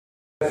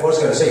Force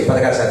गर्नुहोस् है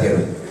पत्रकार साथीहरू,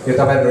 यो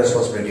तपाईँको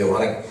रेस्पोन्सिबिलिटी हो।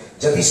 मलाई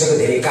जतिसक्दो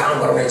धेरै काम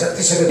गराउने,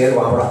 जतिसक्दो धेरै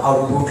उहाँबाट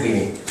आउटपुट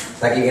लिने,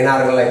 ताकि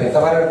एनआरएललाई पनि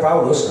तपाईँहरू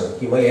प्राउड होस् न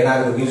कि मैले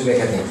एनआरएलको न्युज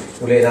लेखेको थिएँ,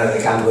 उसले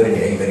एनआरएलले काम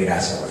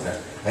गरिरहेछ भनेर,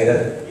 होइन।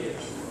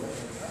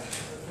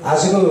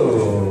 आजको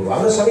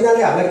हाम्रो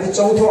संविधानले हामीलाई त्यो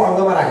चौथो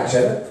अङ्गमा राखेको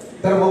छैन,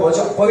 तर म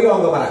भन्छु पहिलो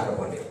अङ्गमा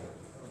राख्नुपर्ने।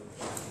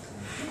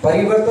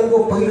 परिवर्तनको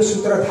पहिलो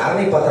सूत्रधार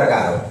नै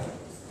पत्रकार हो।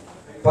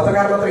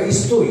 पत्रकार मात्र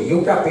यस्तो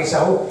एउटा पेसा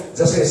हो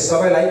जसले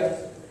सबैलाई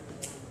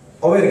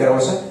अवेर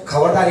गराउँछ,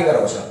 खबरदारी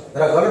गराउँछ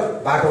र गलत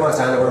बाटोमा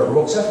जानबाट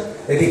रोक्छ।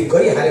 यदि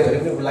गरिहाल्यो भने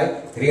पनि उसलाई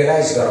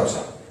रियलाइज गराउँछ।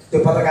 त्यो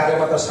पत्रकारले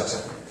मात्र सक्छ,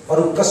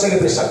 अरू कसैले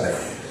पनि सक्दैन।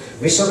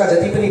 विश्वका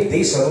जति पनि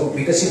देशहरू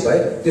विकसित भए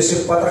त्यो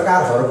सिर्फ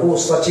पत्रकारहरूको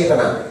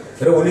सचेतना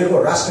र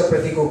उनीहरूको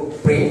राष्ट्रप्रतिको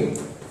प्रेम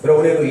र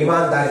उनीहरूको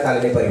इमान्दारिताले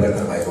नै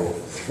परिवर्तन भएको हो।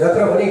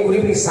 नत्र भने कुनै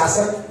पनि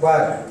शासक वा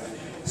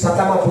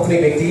सत्तामा पुग्ने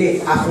व्यक्तिले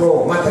आफ्नो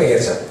मात्रै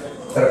हेर्छ,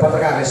 तर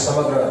पत्रकारले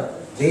समग्र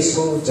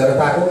देशको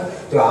जनताको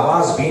त्यो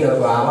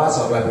आवाजविहीनहरूको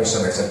आवाजहरूलाई पनि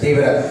समेट्छ। त्यही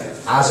भएर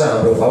आज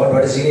हाम्रो भवन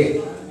भट्टजीले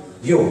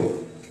यो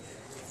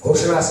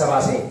घोषणा सभा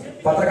चाहिँ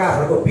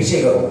पत्रकारहरूको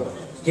विषय गरौँ,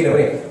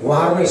 किनभने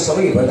उहाँहरू नै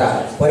सबैभन्दा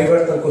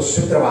परिवर्तनको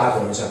सूत्रवाहक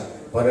हुनुहुन्छ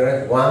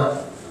भनेर उहाँ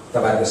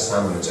तपाईँहरूको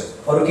सामु हुन्छ।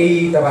 अरू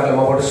केही तपाईँहरूले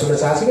मबाट सुन्न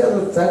चाहन्छ कि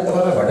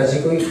तपाईँलाई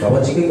भट्टजीकै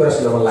भवनजीकै कुरा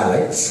सुन्न मन लाग्यो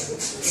है?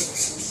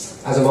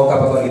 आज मौका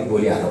पाएको अलिक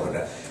बोलिहाल्नु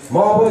भनेर म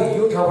अब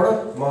यो ठाउँबाट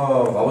म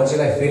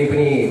भवनजीलाई फेरि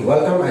पनि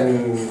welcome and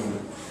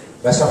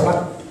best of lock,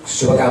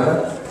 शुभकामना।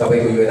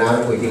 तपाईँको यो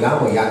नामको यति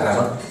लामो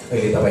यात्रामा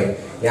अहिले तपाईँ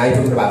यहाँ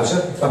आइपुग्नु भएको छ।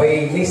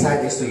 तपाईँ नै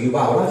सायद यस्तो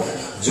युवा होला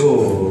जो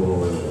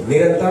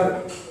निरन्तर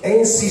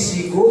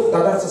एनसीसीको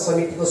तदर्थ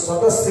समितिको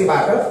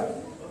सदस्यबाट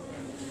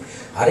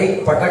हरेक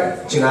पटक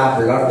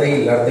चुनाव लड्दै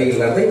लड्दै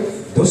लड्दै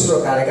दोस्रो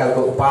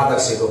कार्यकालको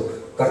उपाध्यक्षको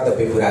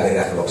कर्तव्य पुरा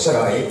गरिराख्नु भएको छ र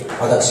अहिले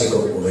अध्यक्षको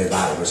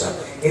उम्मेदवार हुनुहुन्छ।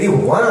 यदि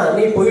उहाँ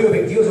नै पहिलो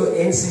व्यक्ति हो जो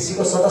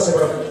एनसीसीको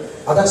सदस्यबाट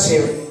अध्यक्ष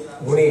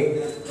हुने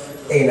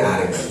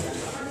एनआरएम।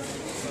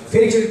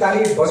 फेरि एकचोटि ताली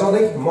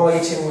बजाउँदै म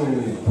एकछिन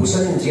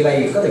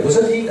भूषणजीलाई, कतै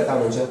भूषणजी कता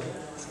हुनुहुन्छ?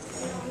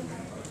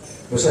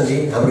 भूषणजी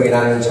हाम्रो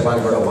एनआरएम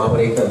जापानबाट, उहाँ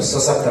पनि एकदम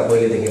सशक्त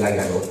पहिलेदेखि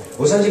लागिरहेको हो।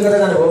 भूषणजी कता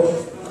जानुभयो?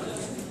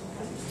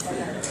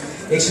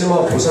 एकछिन म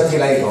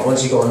भूषणजीलाई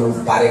भवनजीको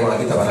बारेमा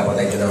अलिक तपाईँलाई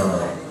बताइदिन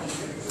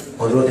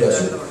अनुरोध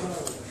गर्छु।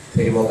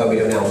 फेरि मौका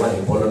मिल्यो भने आउँला,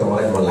 बोल्न त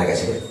मलाई मन लागेको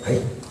छ है।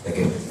 Thank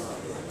you.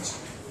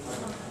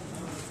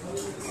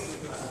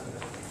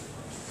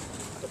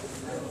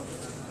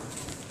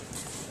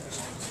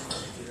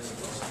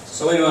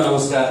 सबैमा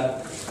नमस्कार।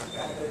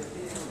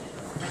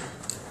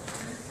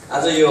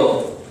 आज यो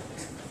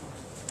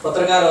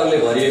पत्रकारहरूले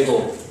भरिएको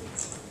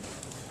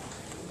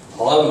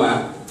हलमा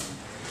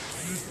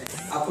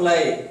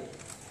आफूलाई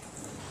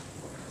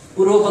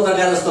पूर्व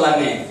पत्रकार जस्तो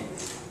लाग्ने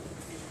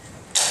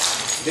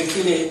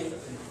व्यक्तिले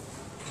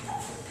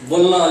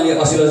बोल्न अलि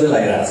असिलो चाहिँ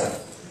लागिरहेछ।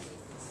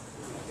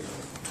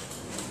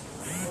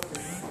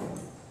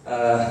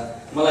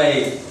 मलाई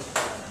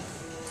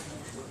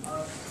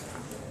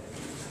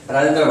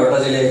राजेन्द्र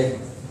भट्टजीले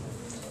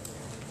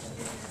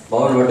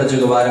भवन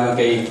भट्टजीको बारेमा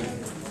केही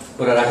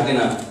कुरा राख्दिन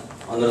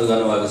अनुरोध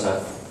गर्नुभएको छ।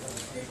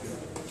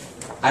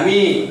 हामी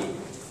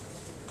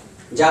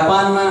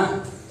जापानमा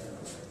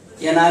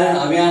एनआरएन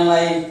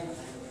अभियानलाई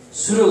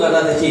सुरु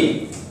गर्दादेखि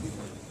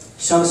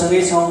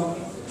सँगसँगै छौँ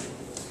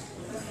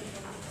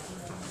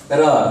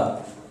र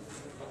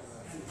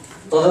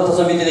तदर्थ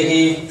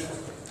समितिदेखि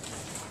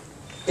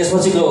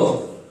त्यसपछिको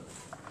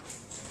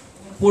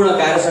पूर्ण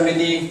कार्य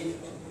समिति,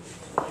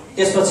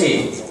 त्यसपछि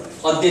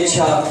अध्यक्ष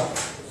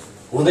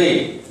हुँदै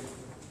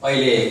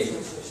अहिले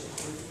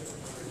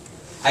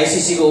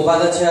आइसिसीको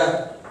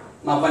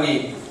उपाध्यक्षमा पनि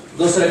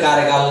दोस्रो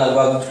कार्यकाल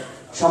लगभग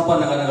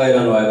सम्पन्न गर्न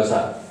गइरहनु भएको छ।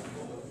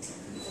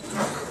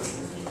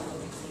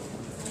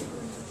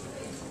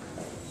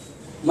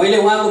 मैले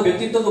उहाँको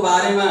व्यक्तित्वको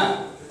बारेमा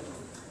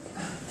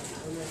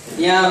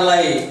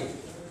यहाँलाई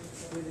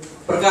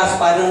प्रकाश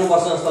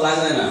पारिरहनुपर्छ जस्तो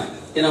लाग्दैन,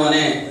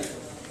 किनभने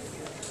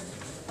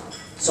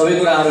सबै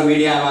कुराहरू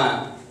मिडियामा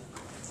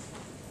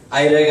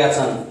आइरहेका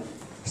छन्।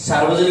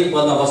 सार्वजनिक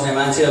पदमा बस्ने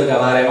मान्छेहरूका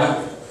बारेमा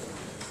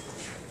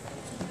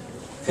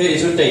फेरि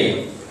छुट्टै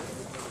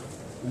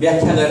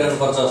व्याख्या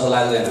गरिरहनुपर्छ जस्तो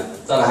लाग्दैन।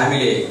 तर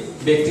हामीले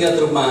व्यक्तिगत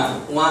रूपमा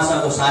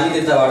उहाँसँगको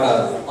सान्निध्यताबाट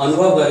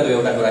अनुभव गरेको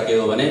एउटा कुरा के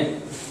हो भने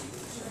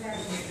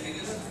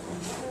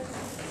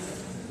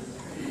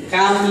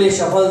कामले,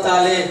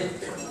 सफलताले,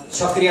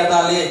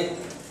 सक्रियताले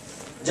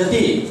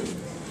जति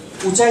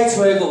उचाइ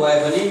छोएको भए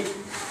पनि,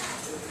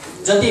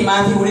 जति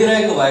माथि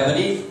उडिरहेको भए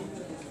पनि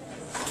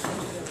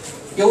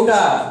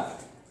एउटा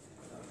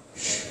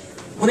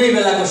कुनै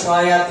बेलाको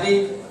सहयात्री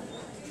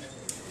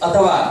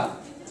अथवा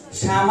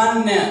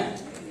सामान्य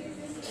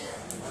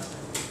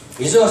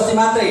हिजो अस्ति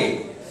मात्रै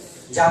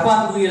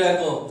जापान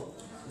पुगिरहेको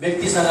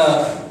व्यक्तिसँग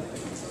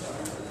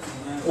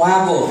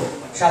उहाँको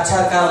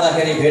साक्षात्कार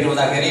हुँदाखेरि, भेट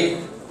हुँदाखेरि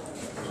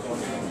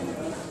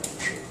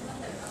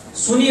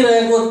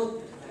सुनिरहेको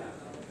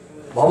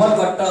भवन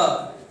भट्ट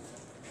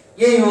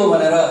यही हो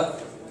भनेर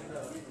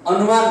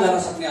अनुमान गर्न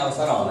सक्ने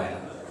अवसर आउँदैन।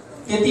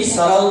 त्यति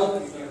सरल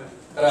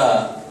र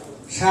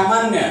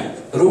सामान्य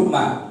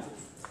रूपमा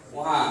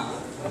उहाँ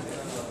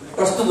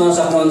प्रस्तुत हुन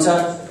सक्नुहुन्छ।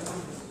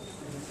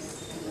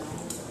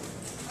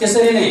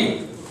 त्यसरी नै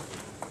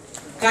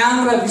काम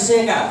र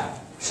विषयका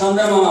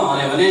सन्दर्भमा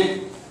भन्यो भने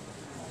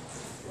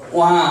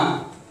उहाँ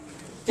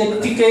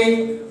त्यत्तिकै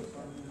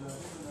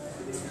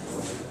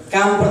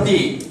कामप्रति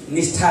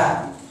निष्ठा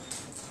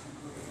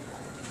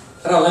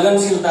र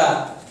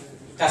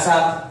लगनशीलताका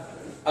साथ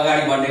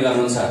अगाडि बढ्ने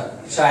गर्नुहुन्छ।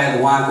 सायद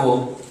उहाँको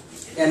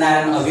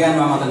एनआरएन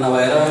अभियानमा मात्र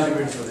नभएर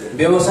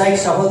व्यावसायिक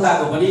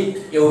सफलताको पनि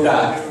एउटा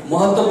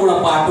महत्त्वपूर्ण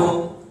पाटो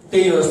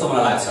त्यही हो जस्तो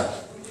मलाई लाग्छ।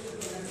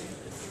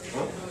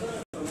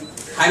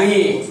 हामी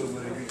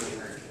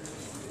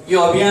यो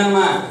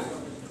अभियानमा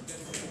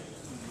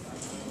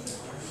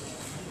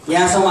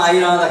यहाँसम्म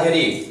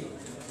आइरहँदाखेरि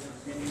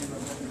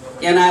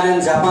एनआरएन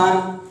जापान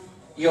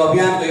यो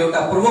अभियानको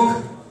एउटा प्रमुख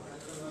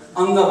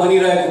अङ्ग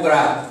बनिरहेको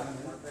कुरा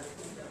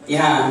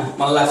यहाँ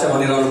मलाई लाग्छ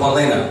भनिरहनु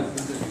पर्दैन।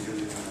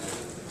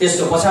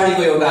 त्यसको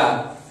पछाडिको एउटा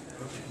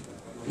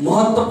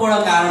महत्त्वपूर्ण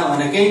कारण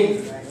भनेकै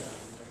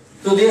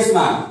त्यो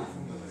देशमा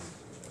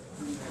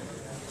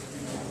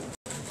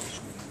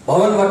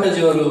भवन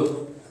भट्टज्यूहरू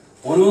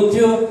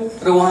हुनुहुन्थ्यो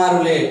र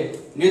उहाँहरूले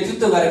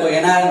नेतृत्व गरेको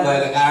एनआरएन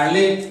भएको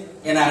कारणले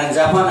एनआरएन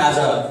जापान आज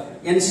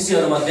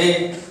एनसिसीहरूमध्ये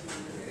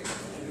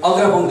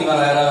अग्रपङ्क्तिमा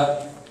रहेर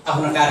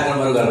आफ्नो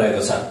कार्यक्रमहरू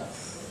गरिरहेको छ।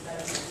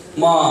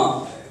 म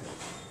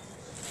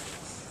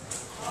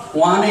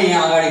उहाँ नै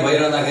यहाँ अगाडि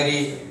भइरहँदाखेरि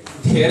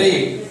धेरै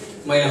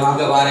मैले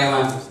उहाँको बारेमा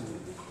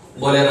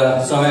बोलेर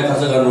समय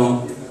खर्च गर्नु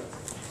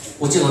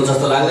उचित हुन्छ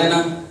जस्तो लाग्दैन।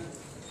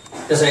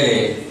 त्यसैले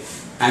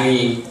हामी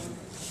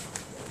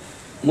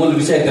मूल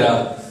विषयतिर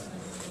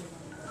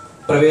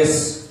प्रवेश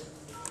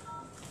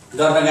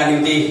गर्नका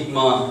निम्ति म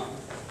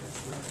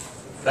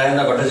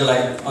राजेन्द्र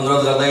भट्टज्यूलाई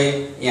अनुरोध गर्दै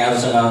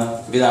यहाँहरूसँग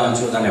बिदा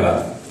हुन्छु। धन्यवाद।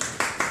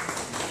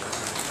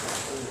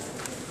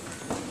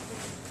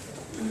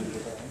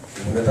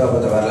 हुन त अब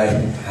तपाईँहरूलाई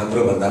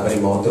हाम्रो भन्दा पनि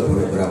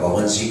महत्त्वपूर्ण कुरा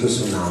भवनजीको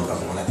सुन्न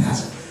आउनको मलाई थाहा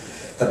छ,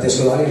 तर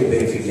त्यसको अलिकति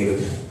बेनिफिट लिएको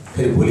थियो।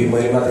 फेरि भोलि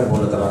मैले मात्र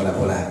बोल्न तपाईँहरूलाई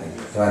बोलाएँ भने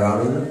तपाईँहरू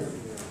आउनुहुन्न,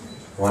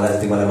 उहाँलाई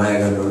जति मलाई माया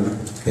गर्नुहुन्न,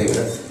 त्यही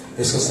भएर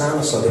यसको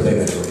सानो सदुपयोग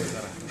गरेको।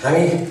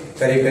 हामी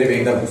करिब करिब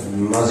एकदम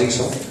नजिक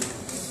छौँ।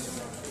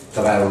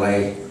 तपाईँहरूलाई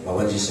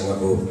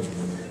भवनजीसँगको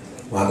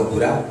उहाँको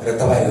कुरा र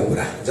तपाईँको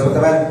कुरा, जब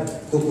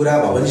तपाईँको कुरा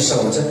भवनजीसँग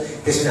हुन्छ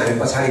त्यसपछि हामी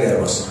पछाडि गएर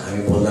बस्छौँ, हामी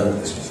बोल्दैनौँ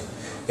त्यसपछि।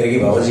 किनकि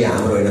भवनजी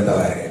हाम्रो होइन,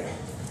 तपाईँहरूको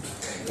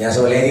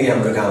यहाँसम्म ल्याइदिने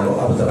हाम्रो काम हो।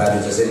 अब तपाईँहरू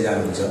जसरी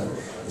जानुहुन्छ,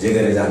 जे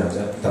गरेर जानुहुन्छ,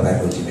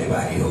 तपाईँहरूको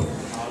जिम्मेवारी हो।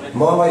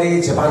 मैले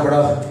जापानबाट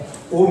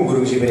ओम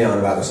गुरुङजी पनि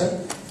आउनु भएको छ।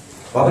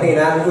 उहाँ पनि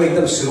एनआरएनको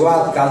एकदम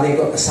सुरुवात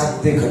कालदेखिको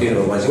असाध्यै खटिनु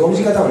भएको मान्छे।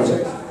 ओमजी कता हुनुहुन्छ?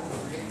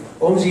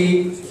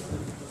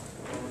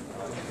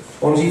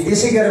 ओमजी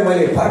त्यसै गरेर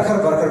मैले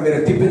भर्खर मेरो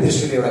दिव्य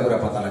दृष्टिले एउटा कुरा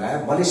पत्ता लगाएँ।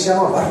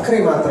 मलेसियामा भर्खरै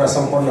मात्र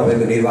सम्पन्न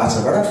भएको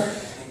निर्वाचनबाट,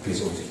 प्लिज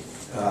ओमजी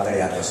अगाडि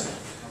याद गर्छ,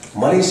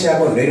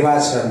 मलेसियाको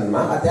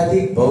निर्वाचनमा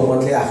अत्याधिक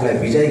बहुमतले आफूलाई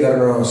विजयी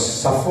गर्न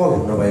सफल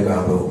हुनुभएको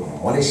हाम्रो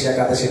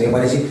मलेसियाका त्यसै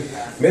नेपालीजी,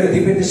 मेरो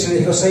दिव्य दृष्टिले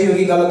देखेको सही हो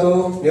कि गलत हो?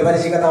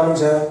 नेपालीजी कता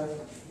हुनुहुन्छ?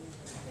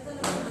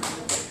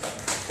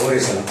 हो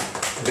रहेछ। ल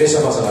बेसो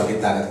मसँग गीत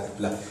तागत।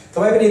 ल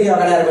तपाईँ पनि यदि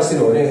अगाडि आएर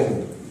बस्दिनु हो भने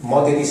म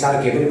त्यति साह्रो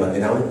केही पनि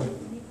भन्दिनँ। आउनु।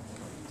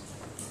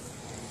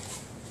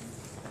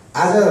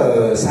 आज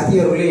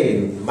साथीहरूले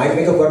माइक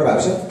मेकअप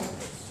गर्नुभएको छ।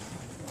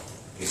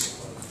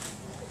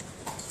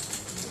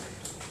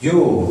 यो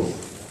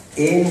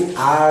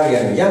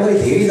एनआरएन यहाँ मैले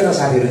धेरैजना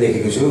साथीहरू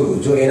देखेको छु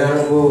जो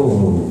एनआरएनको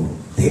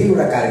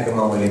धेरैवटा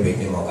कार्यक्रममा मैले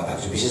भेट्ने मौका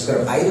पाएको छु। विशेष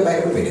गरेर बाहिर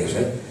पनि भेटेको छु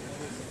है।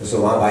 जस्तो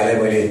उहाँ भाइलाई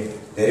मैले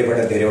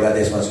धेरैपल्ट धेरैवटा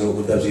देशमा छु।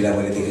 उद्धवजीलाई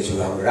मैले देखेको छु।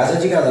 हाम्रो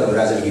राजनजी कहाँ जानु?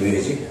 राजन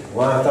घिमिरेजी,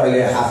 उहाँ त अहिले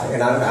हाफ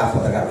एनआरएन हाफ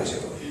पत्रकार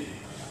भइसक्यो।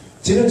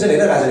 चिन्नुहुन्छ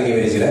होइन राजन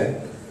घिमिरेजीलाई?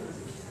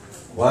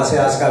 उहाँ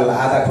चाहिँ आजकल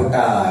आधा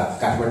खुट्टा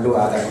काठमाडौँ,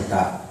 आधा खुट्टा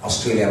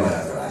अस्ट्रेलियामा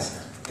रहेको रहेछ।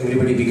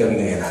 Everybody becoming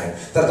NRN.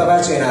 तर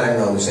तपाईँहरू चाहिँ एनआरएन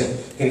नआउनुहोस् है,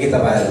 किनकि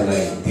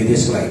तपाईँहरूलाई त्यो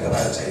देशको लागि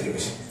तपाईँहरू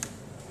चाहिएपछि।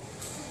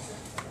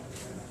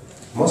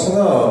 मसँग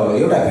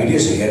एउटा भिडियो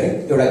छ हेर्ने,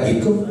 एउटा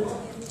गीतको।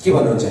 के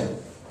भन्नुहुन्छ?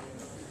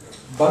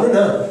 भन्नु न।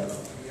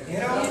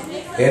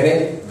 हेर्ने?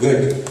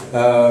 गुड।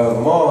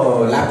 म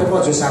ल्यापटपमा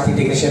जो साथी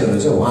टेक्निसियन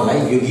हुनुहुन्छ उहाँलाई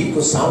यो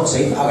गीतको साउन्ड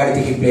सहित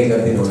अगाडिदेखि प्ले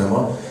गरिदिनु हुन म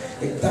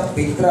एकदम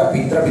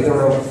भित्रबाट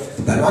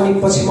अनि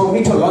पछि म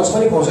मिठो लन्च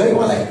पनि पाउँछु है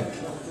उहाँलाई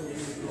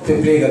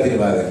त्यो प्ले गरिदिनु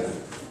भयो भने।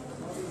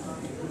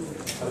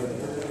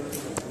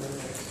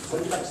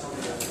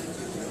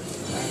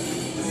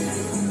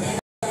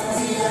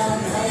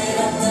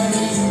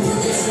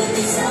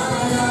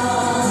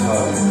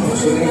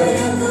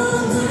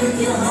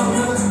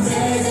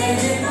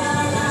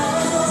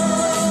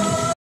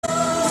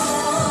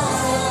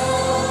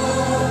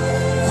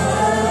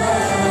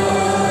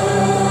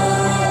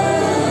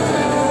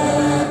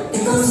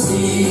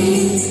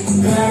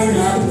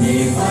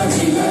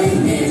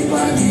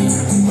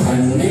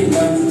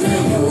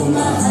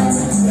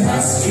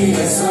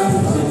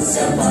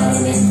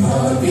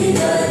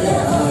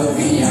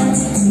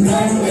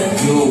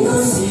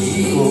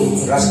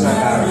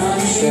 रचनाकार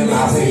स्वयं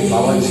आफै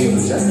भवनजी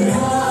हुनुहुन्छ,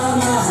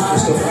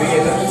 यसको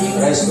क्रिएटर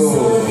र यसको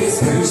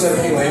प्रोड्युसर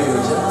पनि उहाँ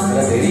हुनुहुन्छ र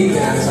धेरै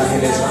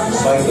साथीले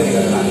सहयोग पनि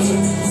गर्नु भएको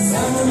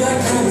छ।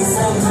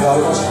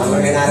 अलमोस्ट हाम्रो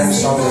एनआरएम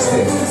सङ्ग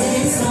जस्तै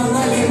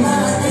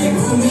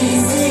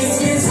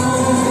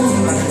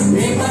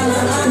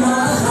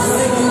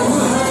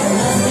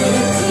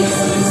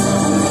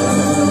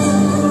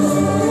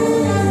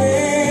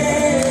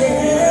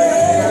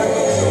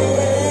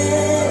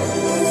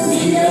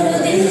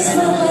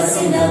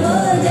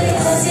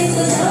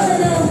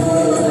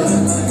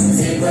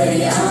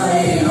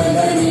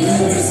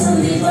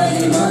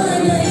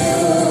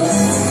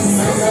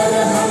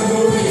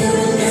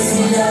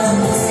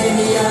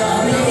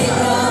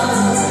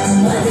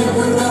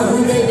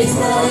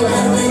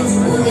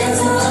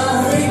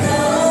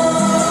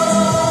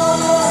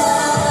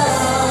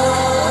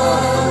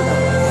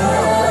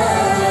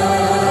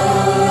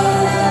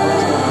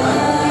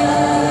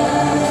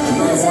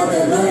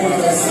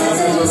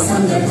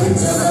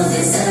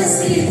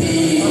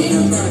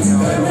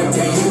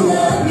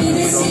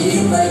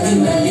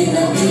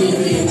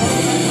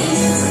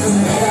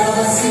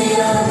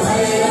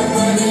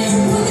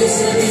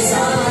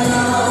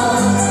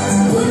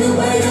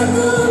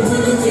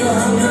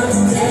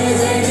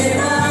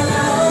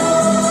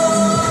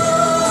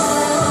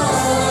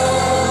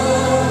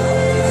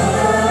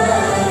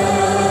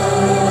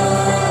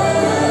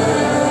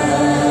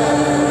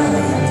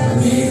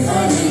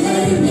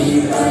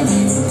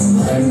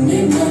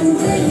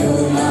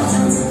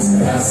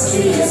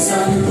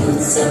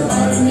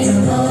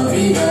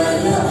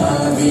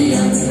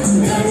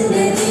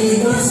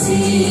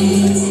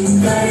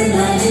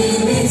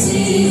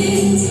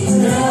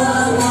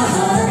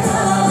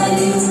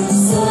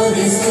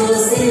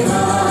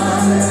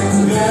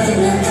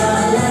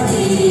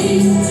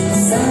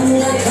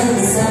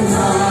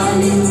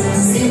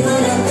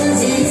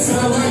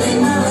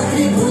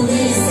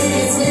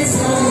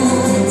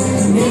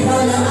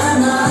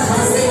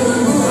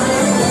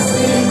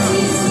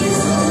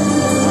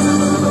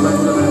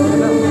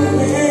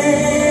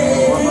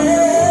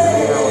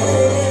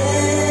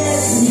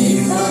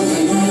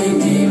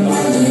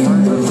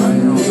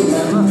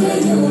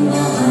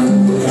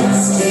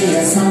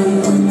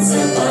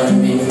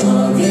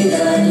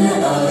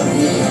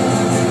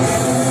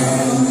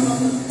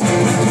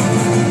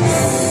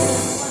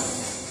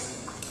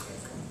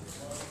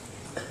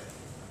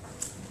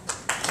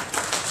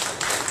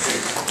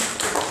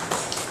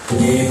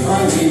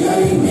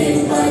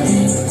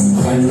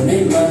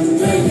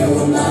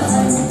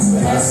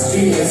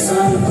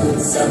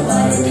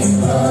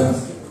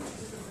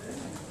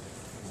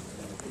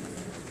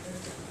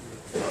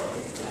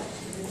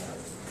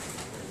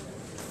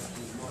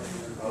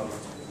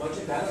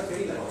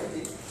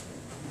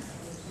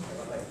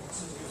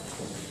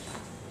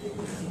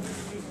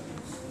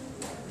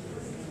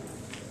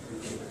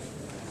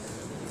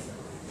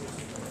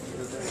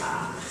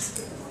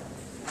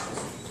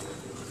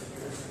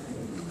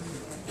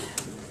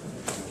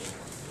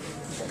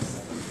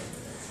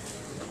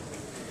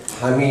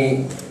हामी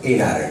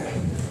एनआरएन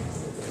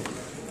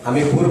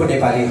हामी पूर्व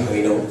नेपाली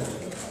होइनौँ।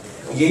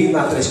 यही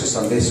मात्र यसको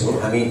सन्देश हो।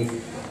 हामी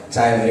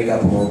चाहे अमेरिका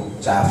पुगौँ,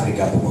 चाहे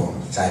अफ्रिका पुगौँ,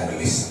 चाहे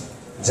मिडल इस्ट,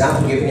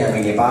 जहाँ पुगे पनि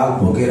हामी नेपाल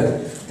भोगेर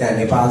त्यहाँ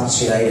नेपाल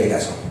चिनाइरहेका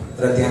छौँ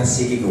र त्यहाँ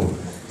सिकेको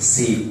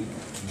सिप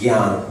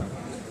ज्ञान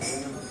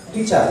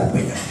टिचा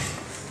पुग्दैन।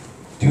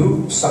 त्यो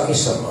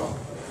सकेसम्म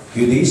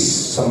यो देश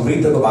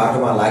समृद्धको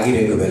बाटोमा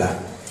लागिरहेको बेला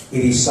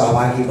यदि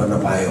सहभागी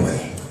बन्न पायौँ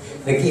भने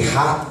र कि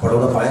हात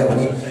बढाउन पायौँ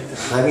भने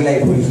हामीलाई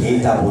भोलि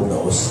हीनता बोध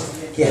नहोस्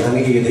कि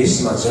हामीले यो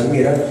देशमा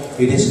जन्मिएर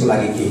यो देशको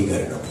लागि केही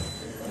गरेनौँ।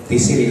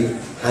 त्यसैले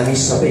हामी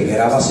सबै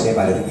घेरावासी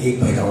नेपालीहरू एक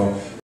भएका हौँ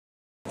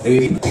र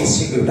यो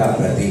देशको एउटा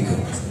प्रतीक हो।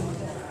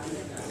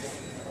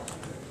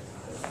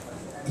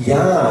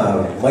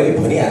 यहाँ मैले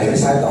भनिहालेँ भने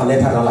सायद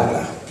अन्यथा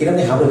नलाग्ला,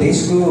 किनभने हाम्रो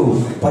देशको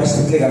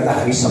परिस्थितिले गर्दा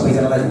हामी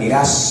सबैजनालाई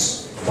निराश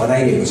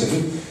बनाइरहेको छ कि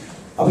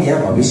अब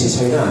यहाँ भविष्य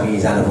छैन, हामी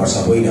जानुपर्छ।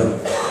 होइन,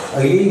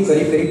 अहिले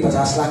करिब करिब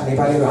 50 लाख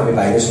नेपालीहरू हामी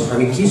बाहिर छौँ।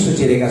 हामी के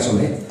सोचिरहेका छौँ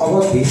भने अब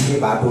देशले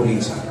बाटो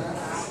लिन्छ,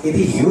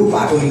 यदि यो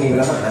बाटो लिने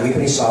बेलामा हामी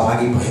पनि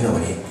सहभागी भएनौँ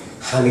भने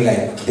हामीलाई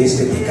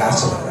देशले धिक्कार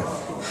छ भनेर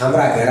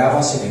हाम्रा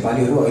घेरावासी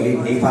नेपालीहरू अहिले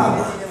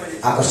नेपालमा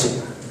आकर्षित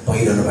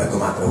भइरहनु भएको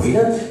मात्र होइन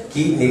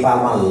कि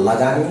नेपालमा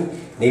लगानी,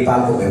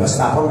 नेपालको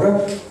व्यवस्थापन र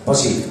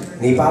पछि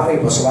नेपालमै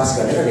बसोबास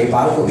गर्ने र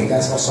नेपालको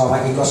विकासमा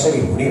सहभागी कसरी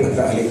हुने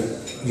भनेर अहिले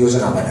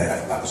योजना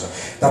बनाइराख्नु भएको छ।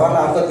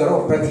 तपाईँहरूलाई अवगत गरौँ,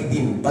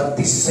 प्रतिदिन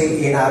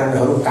 3200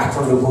 एनआरएनहरू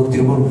काठमाडौँको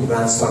त्रिभुवन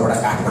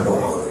विमानस्थलबाट काठमाडौँ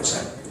आउनुहुन्छ।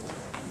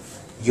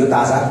 यो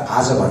ताजा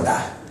आजभन्दा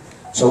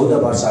 14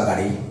 वर्ष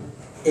अगाडि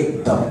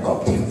एकदम कम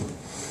थियो।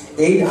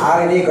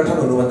 एनआरएनए गठन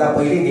हुनुभन्दा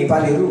पहिले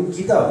नेपालीहरू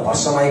कि त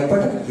वर्षमा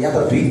एकपटक या त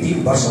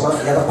 2-3 वर्षमा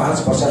या त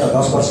 5 वर्ष या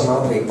 10 वर्षमा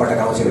मात्र एकपटक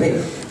आउँथ्यो भने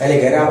अहिले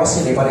घेरावासी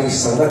नेपाली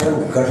सङ्गठन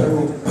गठन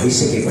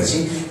भइसकेपछि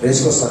र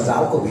यसको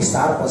सञ्जालको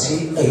विस्तारपछि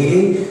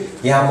अहिले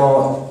यहाँ म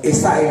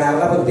यस्ता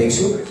एनआरएनलाई पनि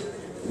देख्छु,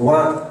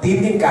 उहाँ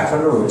 3 दिन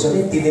काठमाडौँ हुनुहुन्छ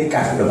भने 3 दिन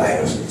काठमाडौँ बाहिर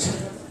हुनुहुन्छ,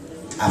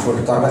 आफ्नो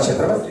कर्म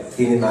क्षेत्रमा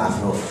 3 दिनमा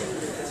आफ्नो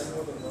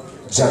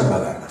जन्म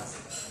गर्न।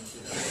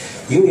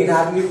 यो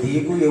एनआरएनले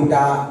दिएको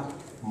एउटा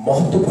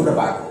महत्त्वपूर्ण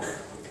बाटो।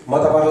 म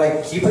तपाईहरुलाई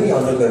के पनि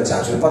अनुरोध गर्न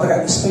चाहन्छु,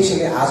 पत्रकार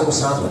स्पेशली आजको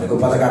साँझ भनेको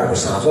पत्रकारहरूको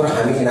साँझ हो र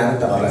हामी एनआरएन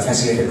तपाईहरुलाई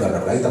फेसिलिटेट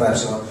गर्नको लागि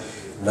तपाईहरुसँग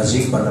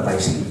नजिक बन्न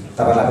पाइसके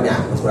तपाईँलाई पनि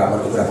आफ्नो कुरा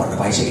मनको कुरा भन्न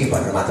पाइसके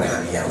भनेर मात्रै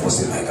हामी यहाँ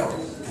उपस्थित भएका हौँ।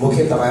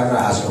 मुख्य तपाईँहरू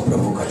आजको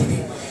प्रमुख अतिथि,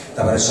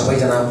 तपाईँहरू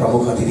सबैजना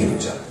प्रमुख अतिथि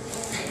हुनुहुन्छ।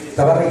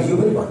 तपाईँलाई यो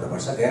पनि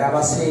भन्नुपर्छ, गैर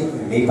आवासीय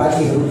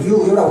नेपालीहरू यो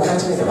एउटा उखान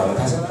छ नि तपाईँलाई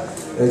थाहा छ,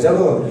 जब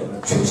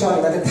छुट्छ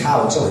अनि मात्रै थाहा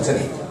हुन्छ भन्छ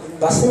नि।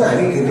 वास्तवमा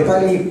हामी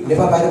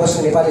नेपाल बाहिर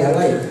बस्ने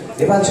नेपालीहरूलाई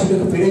नेपाल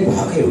छुट्नेको पीडै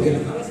भएकै हो कि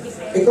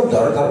एकदम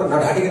धर्म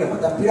नढाटिकन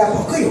भन्दा पीडा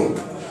भएकै हो।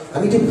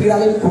 हामी त्यो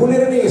पीडालाई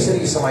बोलेर नै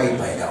यसरी समाहित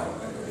भएका हौँ।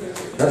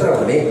 नत्र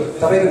भने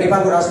तपाईँको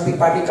नेपालको राजनीतिक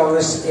पार्टी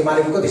काङ्ग्रेस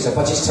एमालेको कति छ?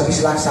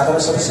 25-26 लाख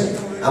साधारण सदस्य।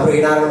 हाम्रो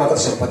एनआरएनमा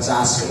कति छ?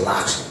 50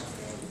 लाख छ।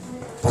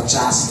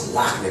 50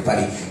 लाख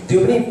नेपाली, त्यो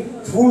पनि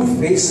फुल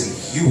फेस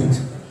युथ,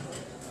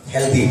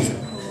 हेल्दी,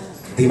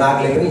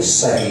 दिमागले पनि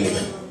शरीरले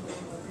पनि।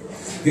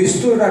 यो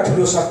यस्तो एउटा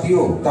ठुलो शक्ति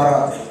हो, तर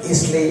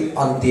यसले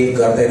अन्त्य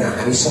गर्दैन।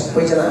 हामी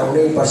सबैजना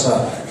आउनै पर्छ,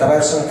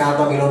 तपाईँहरूसँग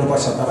काममा मिलाउनु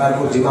पर्छ।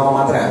 तपाईँहरूको जिम्मामा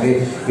मात्र हामीले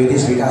यो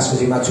देश विकासको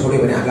जिम्मा छोड्यो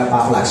भने हामीलाई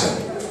पाप लाग्छ।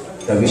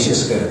 र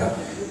विशेष गरेर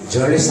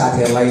जर्नलिस्ट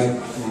साथीहरूलाई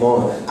म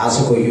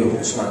आजको यो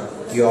उसमा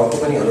यो अर्को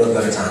पनि अनुरोध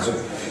गर्न चाहन्छु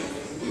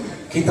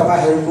कि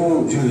तपाईँहरूको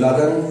जुन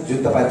लगन, जुन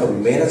तपाईँको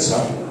मेहनत छ,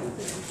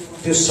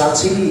 त्यो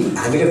साँच्चै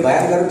हामीले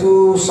बयान गर्नु त्यो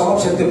सम्भव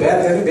छ। त्यो बयान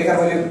गर्ने बेकार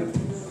मैले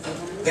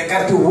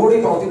बेकार त्यो वर्डै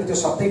पाउँदैन, त्यो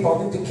शब्दै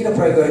पाउँदैन, त्यो किन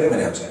प्रयोग गरेर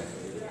भने हुन्छ।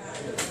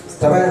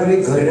 तपाईँहरूले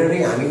गरेर नै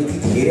हामी यति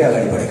धेरै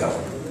अगाडि बढेका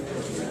हौँ।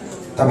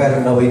 तपाईँहरू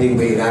नभइदिएको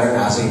भए नारायण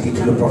आज यति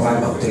ठुलो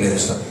प्रोफाइलमा हुन्थ्यो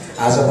जस्तो।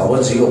 आज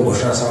भवनजीको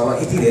घोषणा सभामा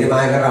यति धेरै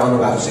माया गरेर आउनु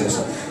भएको छ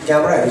जस्तो।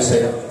 क्यामेरा हेर्नुहोस्,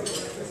 छैन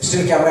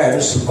स्टिल क्यामेरा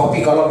हेर्नुहोस्, कपी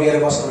कलम लिएर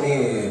बस्ने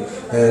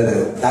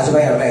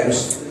दाजुभाइहरूलाई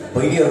हेर्नुहोस्,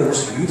 बहिनीहरू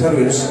हेर्नुहोस्, युथहरू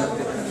हेर्नुहोस्।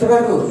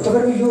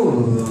 तपाईँहरूको यो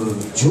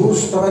जोस,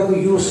 तपाईँहरूको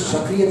यो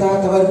सक्रियता,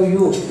 तपाईँहरूको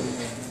यो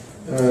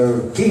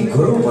केही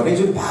गरौँ भन्ने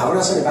जुन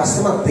भावना छ नि,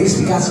 वास्तवमा देश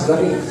विकास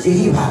गर्ने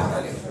यही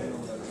भावनाले।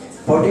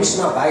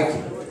 पोलिटिक्समा बाहेक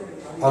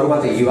अरूमा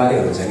त युवाले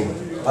हुन्छ नि।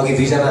 अघि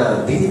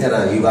 2-3जना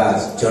युवा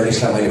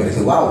जर्नलिस्टलाई मैले भनेको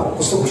थिएँ, वाउ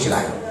कस्तो खुसी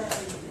लाग्यो,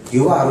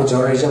 युवाहरू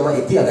जर्नलिजममा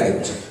यति अगाडि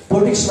हुन्छ।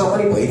 पोलिटिक्समा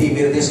पनि भइदिए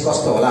मेरो देश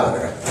कस्तो होला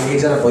भनेर। अनि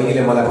एकजना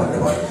बहिनीले मलाई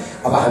भन्नुभयो,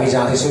 अब हामी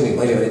जाँदैछौँ नि,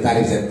 मैले भने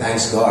तारिफ चाहिँ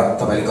थ्याङ्क्स गड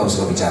तपाईँले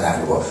कमसेकम विचार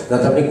राख्नुभयो,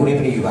 नत्र पनि कुनै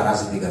पनि युवा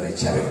राजनीति गर्ने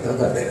इच्छा व्यक्त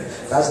गर्दैन।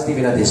 राजनीति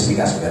बिना देश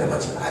विकास हुँदैन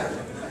मान्छे आएर।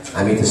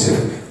 हामी त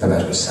सिर्फ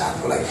तपाईँहरूको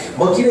साथको लागि।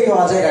 म किन यो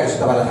अझाइरहेको छु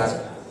तपाईँलाई थाहा छ?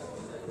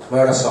 म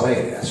एउटा समय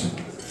हेरिरहेको छु,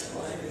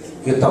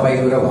 यो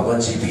तपाईँको र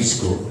भवनजी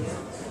बिचको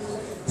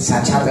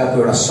साक्षात्कारको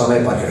एउटा समय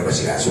पर्खेर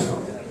बसिरहेको छु।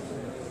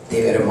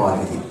 त्यही भएर म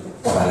अलिकति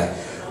तपाईँलाई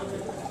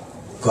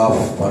गफ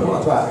भनौँ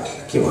अथवा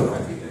के भनौँ,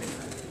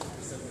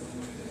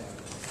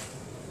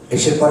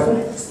 एकछिन पर्ख्यौँ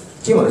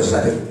के भन्नु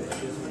साथी,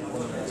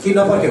 कि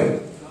नपर्ख्यौँ?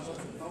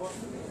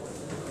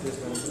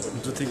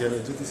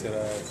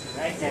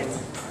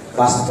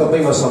 वास्तवमै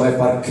म समय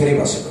पर्खेरै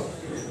बसेको।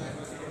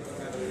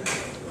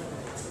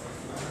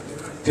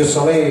 त्यो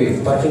समय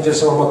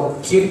पर्खिन्जेलसम्म म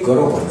के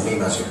गरौँ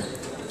भन्नेमा छु।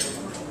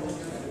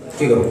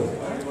 के गरौँ?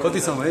 कति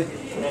समय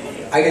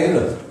आइडिया दिनु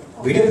न,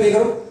 भिडियो प्ले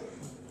गरौँ।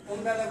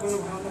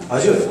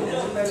 हजुर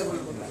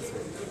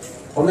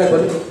अमदाइ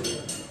बोल्नु,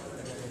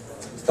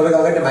 तपाईँको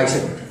अगाडि माइक छ,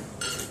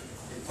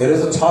 हेर्नु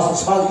त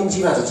 6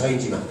 इन्चीमा छ, 6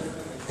 इन्चीमा,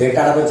 धेरै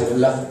टाढा पनि छैन।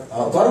 ल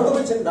गरौँ त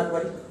पनि छैन,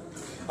 डाक्टरी।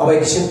 अब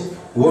एकछिन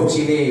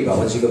वोटजीले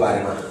भवनजीको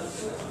बारेमा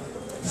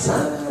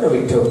सानो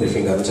मिठो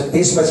ब्रिफिङ गर्नुहुन्छ,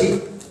 त्यसपछि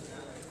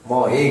म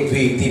 1,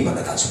 2, 3 भन्न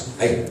थाल्छु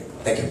है।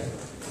 Thank you.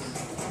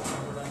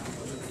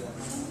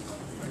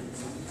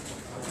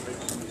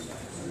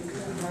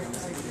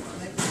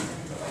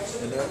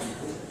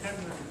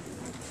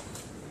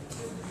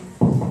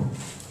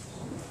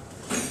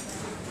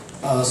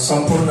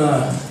 सम्पूर्ण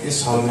यस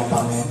हलमा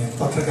पाउने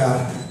पत्रकार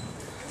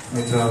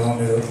मित्रहरूमा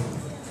मेरो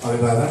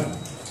अभिवादन।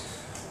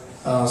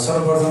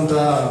 सर्वप्रथम त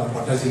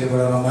भट्टजीले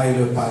बडा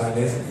रमाइलो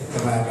पाराले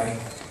तपाईँहरूलाई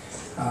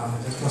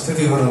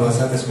प्रस्तुति गर्नुभएको छ,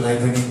 त्यसको लागि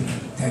पनि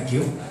थ्याङ्क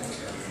यू।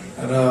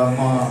 र म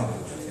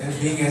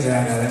बिङ एज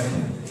एन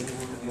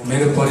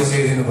मेरो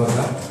परिचय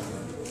दिनुपर्दा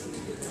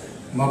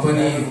म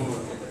पनि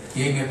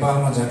यही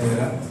नेपालमा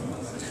जन्मेर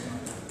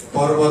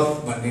पर्वत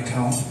भन्ने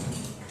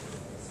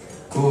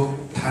ठाउँको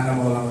ठाना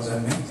मौलामा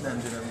जन्मेँ।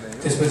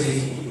 त्यसपछि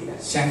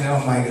स्याङ्जामा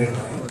माइग्रेट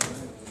भएँ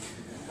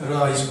र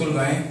स्कुल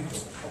गएँ,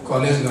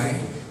 कलेज गएँ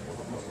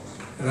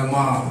र म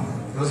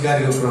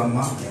रोजगारीको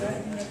क्रममा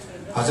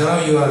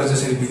हजारौँ युवाहरू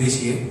जसरी विदेश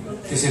थिए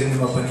त्यसरी नै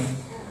म पनि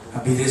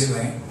विदेश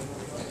गएँ।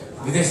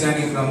 विदेश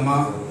जाने क्रममा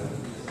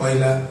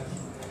पहिला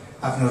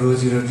आफ्नो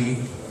रोजीरोटी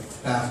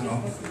र आफ्नो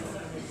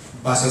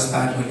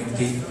वासस्थानको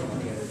निम्ति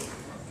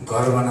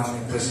घर बनाउने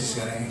कोसिस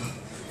गरेँ,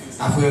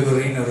 आफूको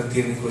ऋणहरू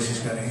तिर्ने कोसिस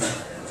गरेँ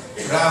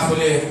र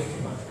आफूले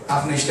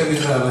आफ्नो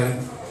इष्टमित्रहरूलाई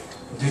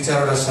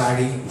 2-4वटा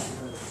साडी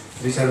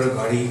 2-4वटा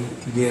घडी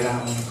लिएर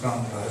आउने क्रम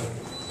भयो।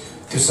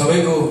 त्यो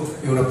सबैको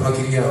एउटा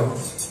प्रक्रिया हो।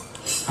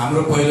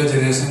 हाम्रो पहिलो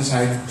जेनेरेसन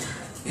सायद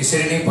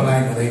यसरी नै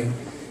पलायन हुँदै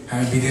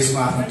हामी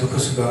विदेशमा आफ्नो दुःख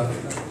सुख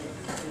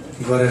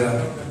गरेर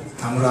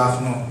हाम्रो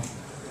आफ्नो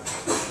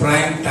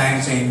प्राइम टाइम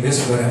चाहिँ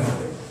इन्भेस्ट गऱ्यौँ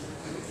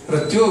र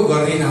त्यो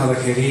गर्दै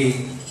नहुँदाखेरि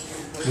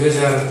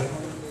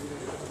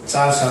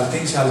 2004 साल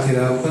 3 सालतिर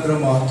उपेन्द्र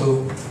महतो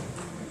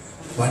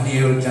भन्ने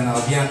एकजना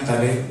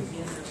अभियन्ताले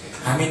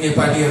हामी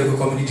नेपालीहरूको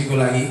कम्युनिटीको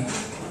लागि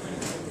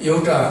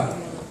एउटा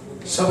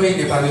सबै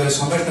नेपालीलाई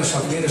समेट्न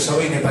सक्ने र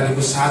सबै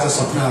नेपालीको साझा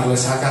सपनाहरूलाई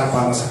साकार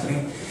पार्न सक्ने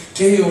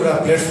केही एउटा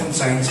प्लेटफर्म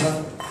चाहिन्छ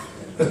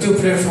र त्यो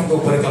प्लेटफर्मको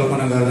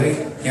परिकल्पना गर्दै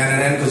यहाँ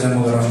नारायणको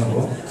जन्म गराउनु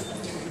हो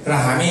र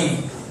हामी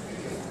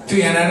त्यो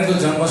यहाँ नारायणको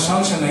जन्म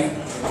सँगसँगै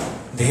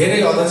धेरै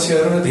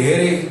अध्यक्षहरू र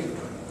धेरै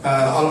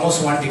अलमोस्ट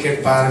 1 टिकट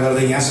पार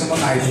गर्दै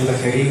यहाँसम्म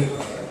आइपुग्दाखेरि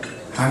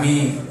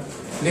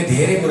हामीले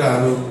धेरै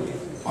कुराहरू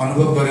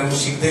अनुभव गऱ्यौँ,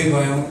 सिक्दै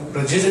गयौँ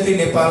र जे जति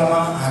नेपालमा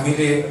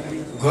हामीले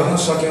गर्न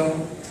सक्यौँ,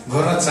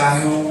 गर्न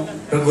चाह्यौँ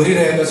र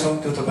गरिरहेका छौँ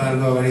त्यो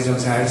तपाईँहरूको अगाडि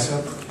जन्साएको छ।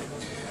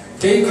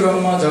 त्यही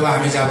क्रममा जब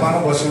हामी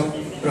जापानमा बस्यौँ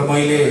र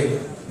मैले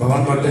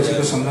भवन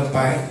भट्टजीको सङ्गत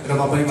पाएँ र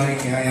म पनि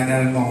यहाँ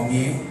नारायणमा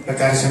हुमिएँ र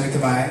कार्य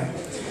समितिमा आएँ।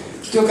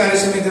 त्यो कार्य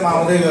समितिमा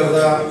आउँदै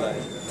गर्दा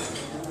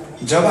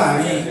जब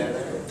हामी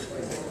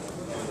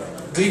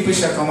 2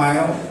 पैसा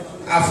कमायौँ,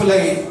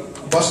 आफूलाई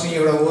बस्ने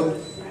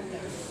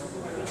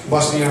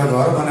एउटा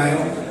घर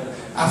बनायौँ,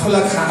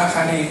 आफूलाई खाना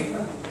खाने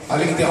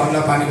अलिकति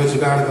अन्न पानीको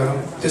जुगाड गरौँ।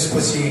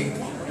 त्यसपछि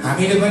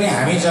हामीले पनि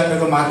हामी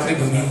जन्मेको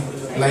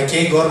मातृभूमिलाई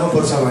केही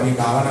गर्नुपर्छ भन्ने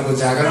भावनाको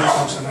जागरण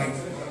सँगसँगै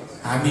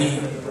हामी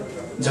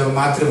जब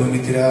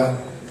मातृभूमितिर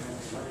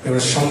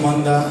एउटा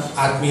सम्बन्ध,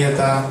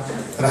 आत्मीयता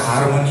र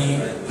हार्मोनी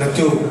र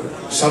त्यो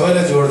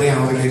सबैलाई जोड्दै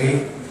आउँदाखेरि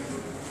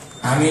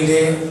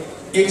हामीले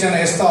एकजना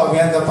यस्ता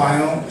अभियन्ता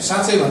पायौँ।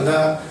 साँच्चै भन्दा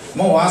म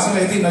उहाँसँग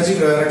यति नजिक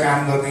रहेर काम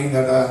गर्ने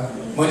गर्दा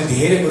मैले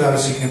धेरै कुराहरू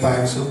सिक्न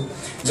पाएको छु।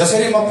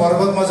 जसरी म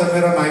पर्वतमा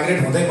जन्मेर माइग्रेट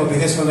हुँदै म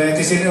विदेशमा गएँ,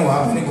 त्यसरी नै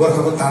उहाँ पनि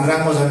गोर्खाको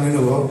तान्द्राङमा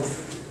जन्मिनु हो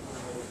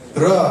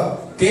र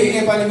त्यही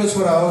नेपालीको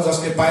छोरा हो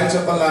जसले पायल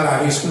चप्पल लाएर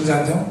हामी स्कुल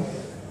जान्थ्यौँ।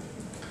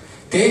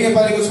 त्यही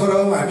नेपालीको छोरा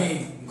हो हामी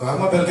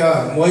घरमा बेलुका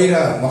मही र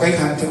मकै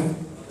खान्थ्यौँ।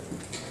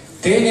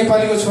 त्यही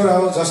नेपालीको छोरा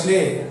हो जसले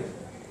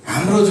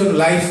हाम्रो जुन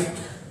लाइफ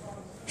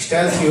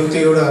स्टाइल थियो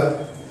त्यो एउटा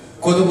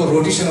कोदोको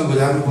रोटीसँग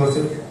गुजार्नु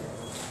पर्थ्यो।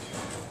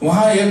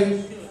 उहाँ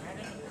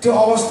त्यो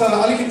अवस्थालाई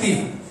अलिकति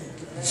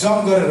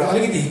जम्प गरेर,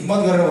 अलिकति हिम्मत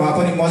गरेर उहाँ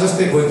पनि म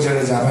जस्तै बोइङ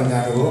चढेर जापान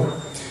जानुभयो।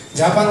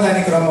 जापान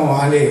जाने क्रममा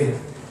उहाँले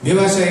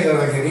व्यवसाय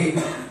गर्दाखेरि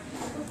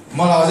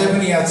मलाई अझै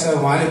पनि याद छ,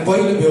 उहाँले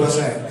पहिलो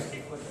व्यवसाय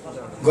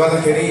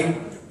गर्दाखेरि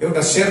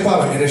एउटा शेर्पा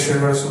भन्ने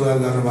रेस्टुरेन्टबाट सुरुवात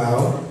गर्नुभएको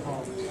हो।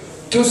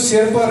 त्यो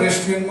शेर्पा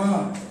रेस्टुरेन्टमा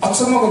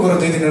अचम्मको कुरो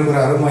 2-3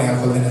 कुराहरू म यहाँ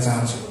खोलिदिन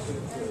चाहन्छु।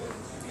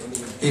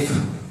 एक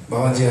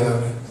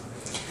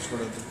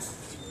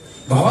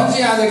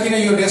भवनजी आज किन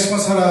यो देशमा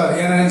छ र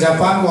यहाँ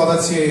जापानको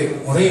अध्यक्ष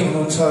हुँदै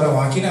हुनुहुन्छ र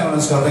उहाँ किन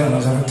अनाउन्स गर्दै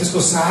हुनुहुन्छ त्यसको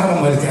सारमा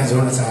मैले त्यहाँ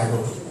जोड्न चाहेको।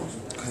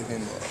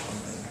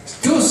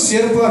 त्यो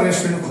शेर्पा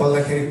रेस्टुरेन्ट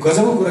खोल्दाखेरि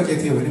गजबको कुरा के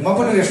थियो भने म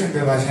पनि रेस्टुरेन्ट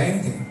व्यवसाय नै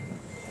थिएँ,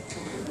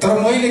 तर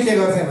मैले के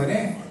गर्थेँ भने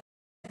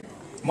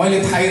मैले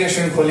थाई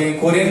रेस्टुरेन्ट खोलेँ,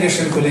 कोरियन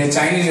रेस्टुरेन्ट खोलेँ,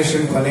 चाइनिज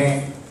रेस्टुरेन्ट खोलेँ,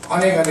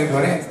 अनेक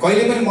गरेँ।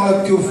 कहिले पनि मलाई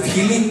त्यो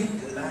फिलिङ,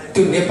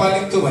 त्यो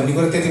नेपालीत्व भन्ने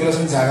कुरो त्यति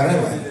बेलासम्म जागरै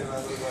भएन।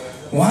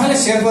 उहाँले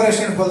शेर्पा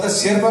रेस्टुरेन्ट खोल्दा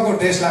शेर्पाको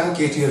ड्रेस लगाएको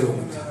केटीहरू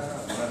हुनुहुन्थ्यो।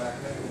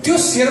 त्यो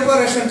शेर्पा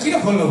रेस्टुरेन्ट किन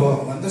खोल्नुभयो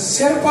भन्दा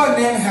Sherpa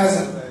name has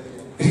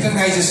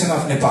रिकग्नाइजेसन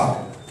of Nepal.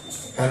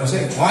 हेर्नुहोस्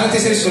है, उहाँले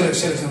त्यसरी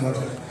सेलेक्सन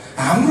गर्नु।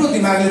 हाम्रो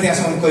दिमागले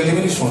त्यहाँसम्म कहिले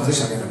पनि सोच्दै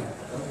सकेन।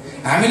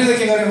 हामीले त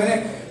के गर्यौँ भने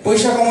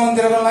पैसा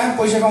कमाउनुतिर लाग्यौँ,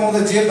 पैसा कमाउँदा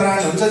जे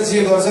ब्रान्ड हुन्छ, जे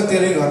गर्छ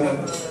त्यसले गर्न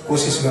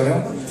कोसिस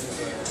गऱ्यौँ।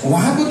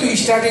 उहाँको त्यो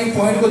स्टार्टिङ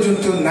पोइन्टको जुन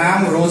त्यो नाम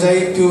रोजाइ,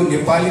 त्यो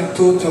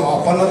नेपालीत्व, त्यो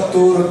अपनत्व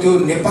र त्यो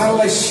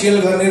नेपाललाई सेल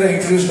गर्ने र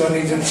इन्ट्रोड्युस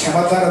गर्ने जुन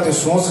क्षमता र त्यो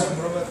सोच,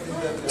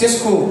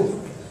 त्यसको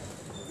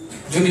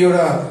जुन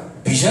एउटा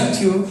भिजन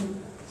थियो,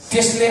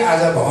 त्यसले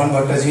आज भवन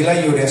भट्टजीलाई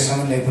यो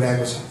देशसम्म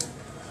ल्याइपुर्याएको छ।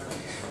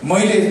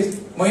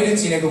 मैले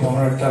चिनेको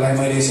भवन भट्टलाई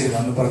मैले यसरी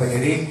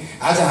भन्नुपर्दाखेरि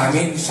आज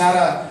हामी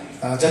सारा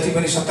जति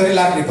पनि 70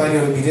 लाख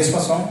नेपालीहरू विदेशमा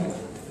छौँ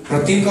र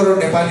 3 करोड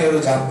नेपालीहरू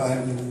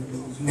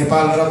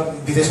नेपाल र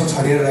विदेशमा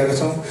छरिएर रहेका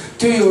छौँ।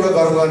 त्यो एउटा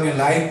गर्व गर्ने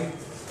लाइफ,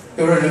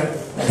 एउटा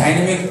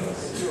डाइनामिक,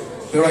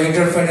 एउटा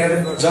इन्टरप्रेनर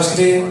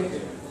जसले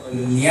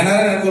यहाँ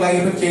नारायणको लागि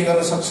पनि केही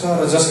गर्न सक्छ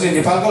र जसले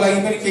नेपालको लागि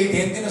पनि केही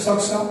देन दिन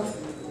सक्छ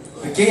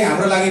र केही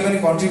हाम्रो लागि पनि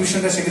कन्ट्रिब्युसन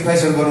र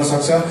सेक्रिफाइसहरू गर्न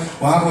सक्छ।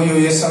 उहाँको यो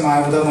यससम्म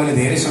आउँदा मैले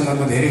धेरै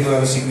सन्दर्भमा धेरै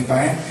कुराहरू सिक्न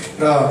पाएँ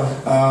र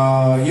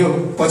यो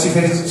पछि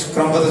फेरि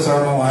क्रमबद्ध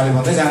चरणमा उहाँले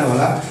भन्दै जानु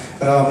होला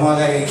र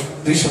मलाई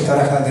 2 सप्ताह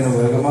राख्न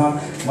दिनुभएकोमा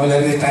मैले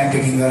अलिकति टाइम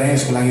टेकिङ गरेँ,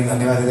 यसको लागि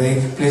धन्यवाद दिँदै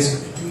please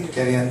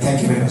carry on. Thank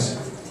you very much.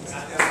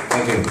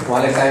 Thank you.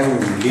 उहाँले टाइम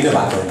लिनु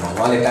भएको होइन,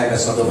 उहाँले टाइमलाई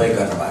सदुपयोग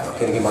गर्नुभएको,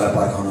 किनकि मलाई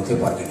पर्खाउनु थियो,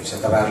 पर्खेको छ।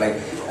 तपाईँहरूलाई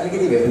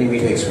अलिकति भए पनि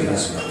मिठो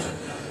एक्सपिरियन्स हुनुहुन्छ।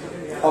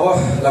 अब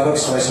लगभग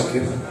समय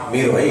सक्यो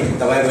मेरो, है,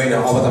 तपाईँको होइन,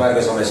 अब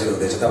तपाईँको समय सुरु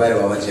हुँदैछ। तपाईँ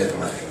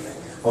भवनजीहरूमा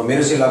अब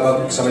मेरो चाहिँ लगभग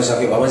समय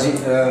सक्यो। भवनजी,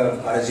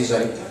 आरजी,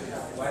 सरी,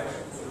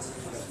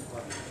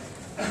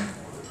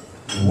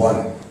 1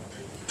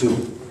 2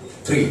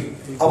 3।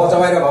 अब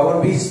तपाईँ र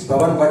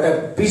भवन भट्ट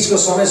बिचको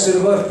समय सुरु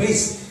भयो। प्लिज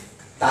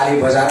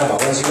ताली बजाएर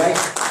भवनजीलाई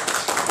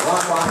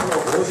उहाँको आफ्नो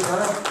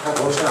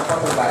घोषणा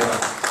पत्र बारेमा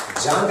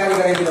जानकारी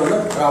गराइदिनु हुन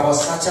र अब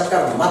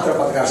साक्षात्कार मात्र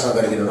पत्रकारसँग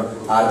गरिदिनु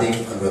हुन हार्दिक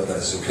अनुरोध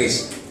गर्दछु। प्लिज।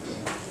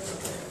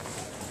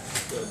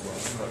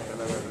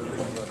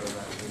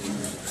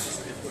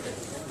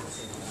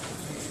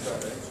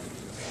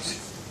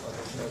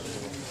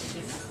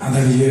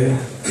 आदरणीय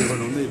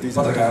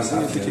पत्रकार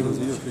साथीहरू,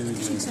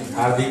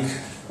 हार्दिक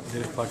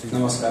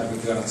नमस्कार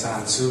व्यक्त गर्न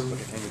चाहन्छु।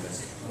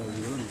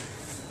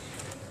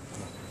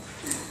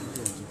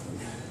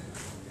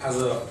 आज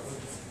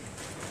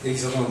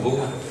देखिसक्नुभयो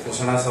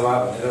घोषणा सभा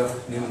भनेर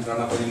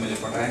निमन्त्रणा पनि मैले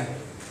पठाएँ।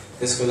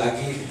 त्यसको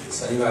लागि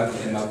शनिबारको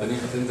दिनमा पनि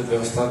अत्यन्त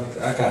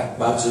व्यवस्थाका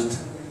बावजुद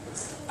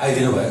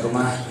आइदिनु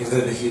भएकोमा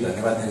हृदयदेखि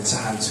धन्यवाद दिन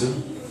चाहन्छु।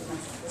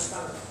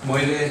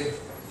 मैले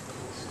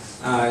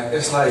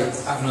यसलाई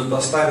आफ्नो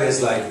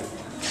दस्तावेजलाई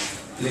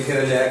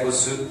लेखेर ल्याएको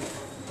छु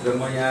र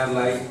म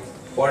यहाँलाई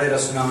पढेर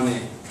सुनाउने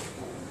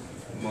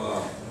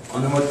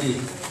अनुमति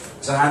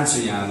चाहन्छु।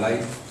 यहाँलाई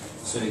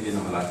सुनिदिनु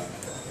होला।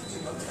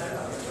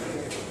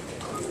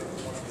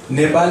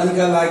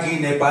 नेपालीका लागि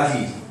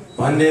नेपाली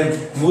भन्ने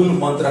मूल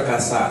मन्त्रका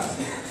साथ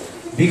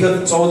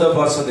विगत 14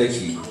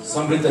 वर्षदेखि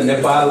समृद्ध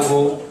नेपालको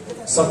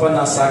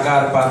सपना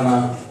साकार पार्न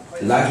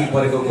लागि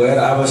परेको गैर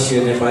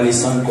आवासीय नेपाली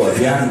सङ्घको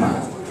अभियानमा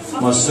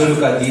म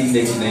सुरुका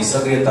दिनदेखि नै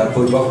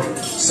सक्रियतापूर्वक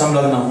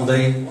संलग्न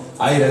हुँदै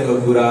आइरहेको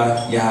कुरा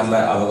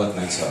यहाँहरूलाई अवगत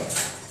नै छ।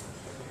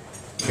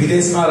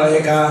 विदेशमा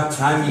रहेका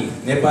हामी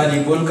नेपाली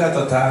मूलका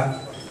तथा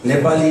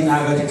नेपाली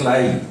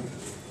नागरिकलाई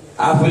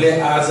आफूले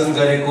आर्जन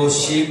गरेको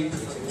सिप,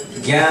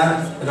 ज्ञान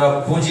र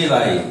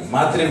पुँजीलाई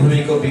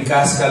मातृभूमिको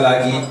विकासका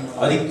लागि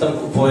अधिकतम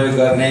उपयोग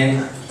गर्ने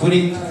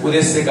पुनित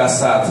उद्देश्यका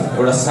साथ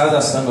एउटा साझा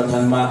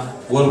सङ्गठनमा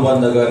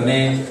गोलबन्द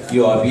गर्ने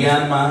यो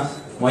अभियानमा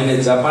मैले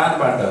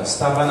जापानबाट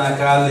स्थापना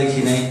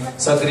कालदेखि नै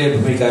सक्रिय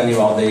भूमिका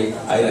निभाउँदै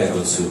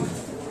आइरहेको छु।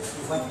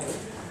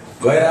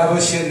 गैर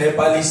आवासीय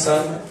नेपाली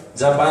सङ्घ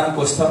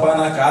जापानको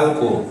स्थापना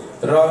कालको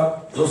र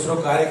दोस्रो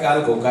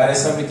कार्यकालको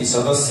कार्यसमिति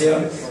सदस्य,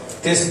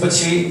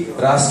 त्यसपछि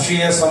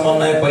राष्ट्रिय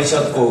समन्वय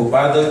परिषदको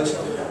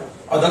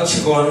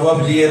अध्यक्षको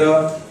अनुभव लिएर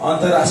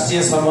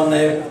अन्तर्राष्ट्रिय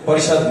समन्वय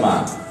परिषदमा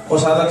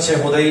कोषाध्यक्ष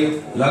हुँदै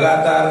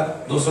लगातार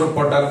दोस्रो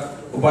पटक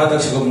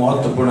उपाध्यक्षको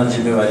महत्त्वपूर्ण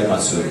जिम्मेवारीमा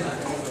छु।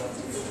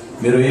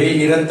 मेरो यही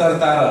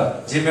निरन्तरता र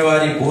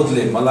जिम्मेवारी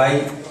बोधले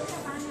मलाई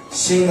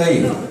सँगै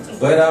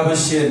गैर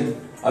आवासीय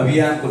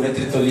अभियानको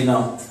नेतृत्व लिन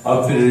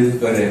अप्रेरित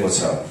गरिरहेको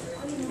छ।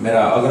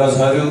 मेरा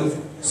अग्रजहरू,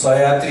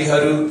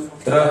 सहयात्रीहरू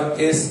र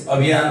यस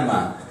अभियानमा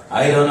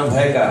आइरहनु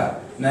भएका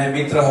नयाँ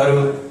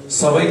मित्रहरू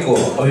सबैको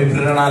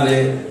अभिप्रेरणाले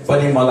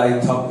पनि मलाई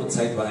थप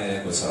उत्साहित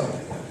बनाइरहेको छ।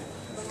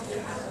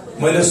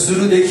 मैले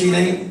सुरुदेखि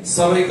नै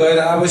सबै गैर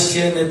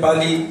आवासीय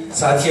नेपाली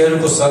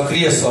साथीहरूको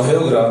सक्रिय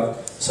सहयोग र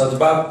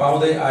सद्भाव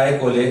पाउँदै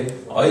आएकोले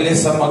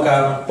अहिलेसम्मका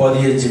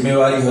पदीय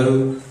जिम्मेवारीहरू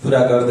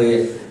पुरा गर्दै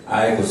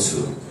आएको छु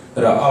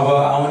र अब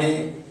आउने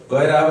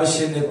गैर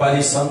आवासीय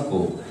नेपाली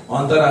सङ्घको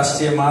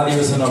अन्तर्राष्ट्रिय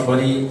महाधिवेशनमा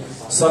पनि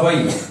सबै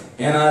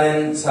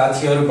एनआरएन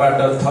साथीहरूबाट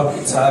थप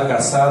उत्साहका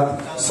साथ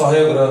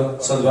सहयोग र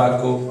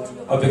सद्भावको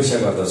अपेक्षा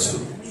गर्दछु।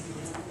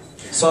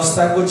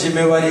 संस्थाको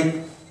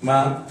जिम्मेवारीमा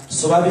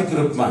स्वाभाविक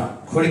रूपमा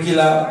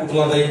खुड्किला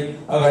उक्लँदै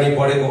अगाडि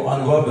बढेको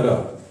अनुभव र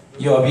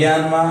यो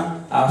अभियानमा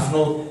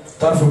आफ्नो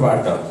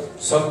तर्फबाट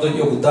सक्दो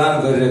योगदान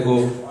गरिरहेको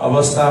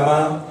अवस्थामा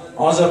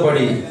अझ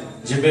बढी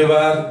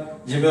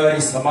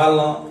जिम्मेवारी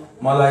सम्हाल्न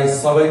मलाई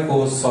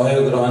सबैको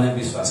सहयोग रहने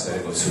विश्वास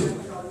गरेको छु।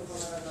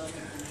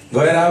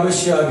 गैर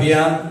आवासीय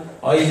अभियान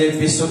अहिले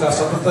विश्वका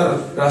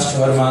 77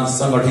 राष्ट्रहरूमा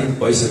सङ्गठित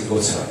भइसकेको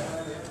छ।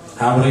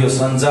 हाम्रो यो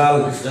सञ्जाल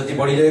जति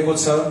बढिरहेको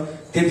छ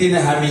त्यति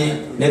नै हामी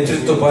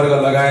नेतृत्व वर्ग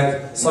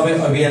लगायत सबै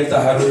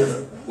अभियन्ताहरू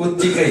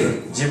उत्तिकै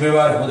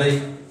जिम्मेवार हुँदै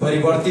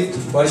परिवर्तित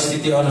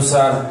परिस्थिति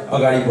अनुसार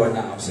अगाडि बढ्न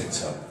आवश्यक छ।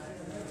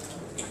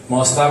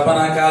 म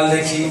स्थापना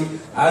कालदेखि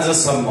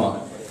आजसम्म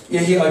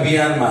यही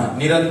अभियानमा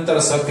निरन्तर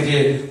सक्रिय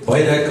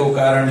भइरहेको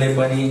कारणले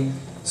पनि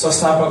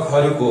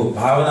संस्थापकहरूको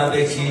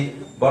भावनादेखि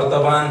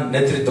वर्तमान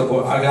नेतृत्वको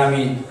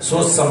आगामी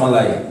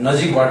सोचसम्मलाई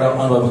नजिकबाट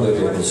अनुभव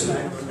गरिरहेको छु।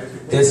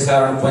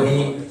 त्यसकारण पनि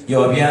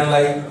यो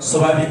अभियानलाई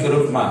स्वाभाविक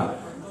रूपमा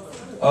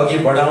अघि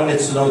बढाउने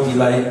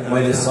चुनौतीलाई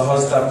मैले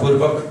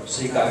सहजतापूर्वक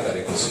स्वीकार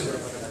गरेको छु।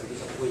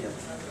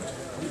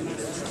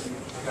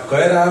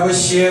 गैर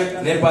आवासीय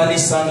नेपाली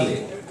सङ्घले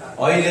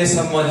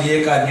अहिलेसम्म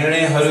लिएका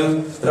निर्णयहरू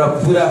र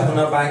पूरा हुन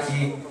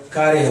बाँकी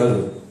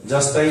कार्यहरू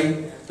जस्तै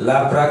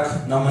लाप्राक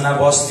नमुना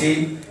बस्ती,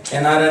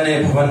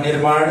 एनआरएनए भवन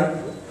निर्माण,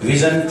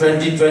 भिजन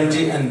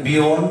 2020 एन्ड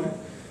बियोन्ड,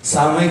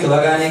 सामूहिक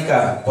लगानीका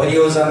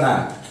परियोजना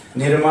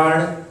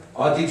निर्माण,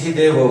 अतिथि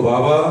देवो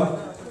भव,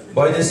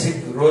 वैदेशिक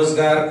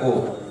रोजगारको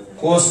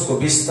कोषको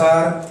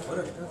विस्तार,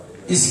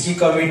 स्की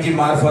कमिटी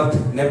मार्फत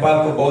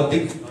नेपालको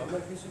बौद्धिक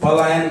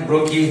पलायन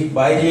रोकी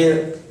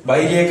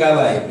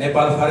बाहिरिएकालाई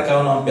नेपाल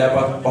फर्काउन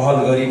व्यापक पहल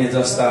गरिने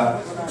जस्ता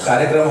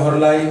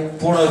कार्यक्रमहरूलाई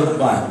पूर्ण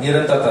रूपमा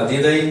निरन्तरता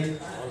दिँदै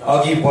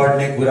अघि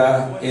बढ्ने कुरा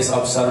यस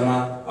अवसरमा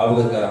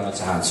अवगत गराउन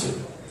चाहन्छु।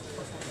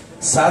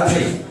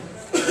 साथै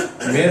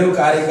मेरो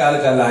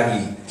कार्यकालका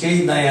लागि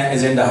केही नयाँ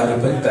एजेन्डाहरू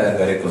पनि तयार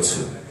गरेको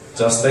छु।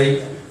 जस्तै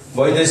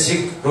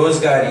वैदेशिक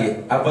रोजगारी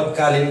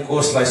आपतकालीन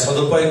कोषलाई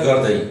सदुपयोग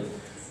गर्दै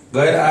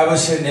गैर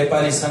आवासीय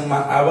नेपाली सङ्घमा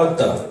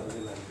आबद्ध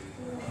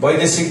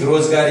वैदेशिक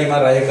रोजगारीमा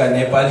रहेका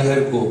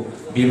नेपालीहरूको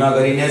बिमा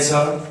गरिनेछ,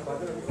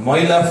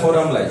 महिला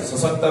फोरमलाई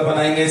सशक्त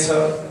बनाइनेछ,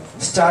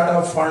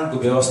 स्टार्टअप फन्डको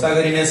व्यवस्था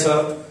गरिनेछ,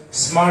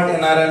 स्मार्ट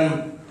एनआरएन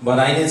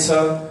बनाइनेछ,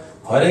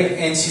 हरेक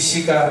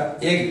एनसीसी का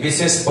एक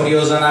विशेष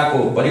परियोजनाको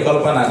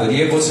परिकल्पना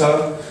गरिएको छ,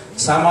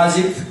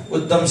 सामाजिक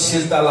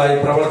उद्यमशीलतालाई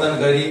प्रवर्धन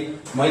गरी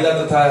महिला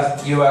तथा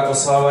युवाको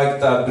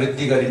सहभागिता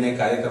वृद्धि गरिने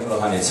कार्यक्रम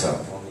रहनेछ।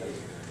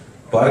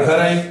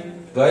 भर्खरै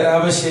गैर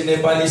आवासीय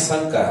नेपाली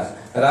संघका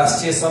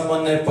राष्ट्रिय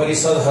समन्वय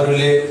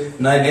परिषदहरूले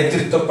नयाँ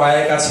नेतृत्व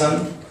पाएका छन्।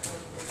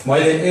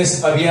 मैले यस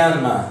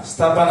अभियानमा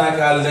स्थापना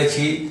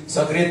कालदेखि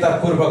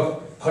सक्रियतापूर्वक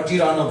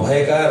खटिरहनु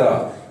भएका र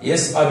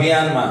यस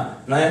अभियानमा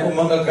नयाँ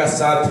उमङ्गका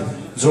साथ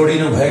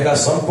जोडिनु भएका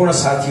सम्पूर्ण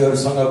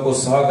साथीहरूसँगको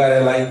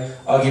सहकार्यलाई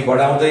अघि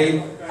बढाउँदै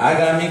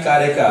आगामी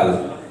कार्यकाल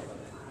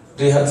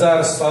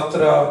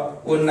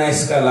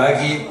 2017-19 का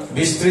लागि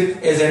विस्तृत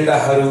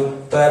एजेन्डाहरू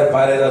तयार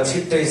पारेर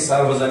छिट्टै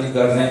सार्वजनिक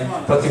गर्ने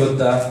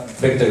प्रतिबद्धता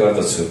व्यक्त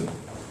गर्दछु।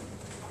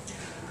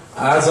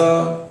 आज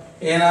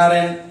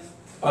एनआरएन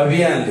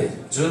अभियानले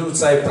जुन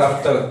उचाइ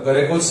प्राप्त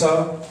गरेको छ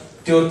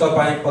त्यो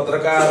तपाईं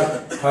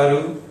पत्रकारहरू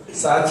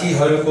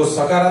साथीहरूको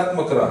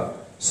सकारात्मक र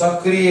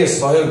सक्रिय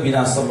सहयोग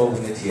बिना सम्भव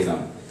हुने थिएन।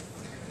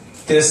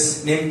 त्यस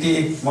निम्ति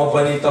म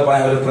पनि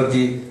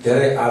तपाईहरूप्रति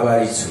धेरै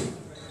आभारी छु।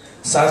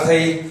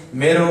 साथै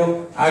मेरो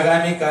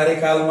आगामी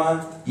कार्यकालमा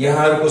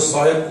यहाँहरूको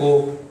सहयोगको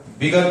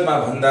विगतमा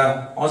भन्दा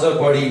अझ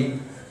बढी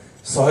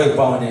सहयोग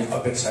पाउने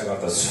अपेक्षा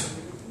गर्दछु।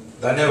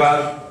 धन्यवाद।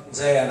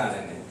 जय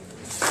एनआरएन।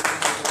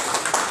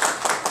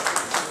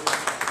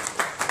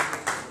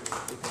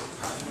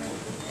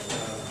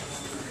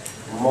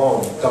 म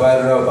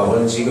तपाईहरु र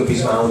भवनजीको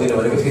बिचमा आउँदैन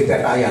भनेको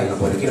फिडब्याक आइहाल्नु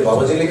पर्यो, किन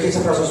भवनजीले के छ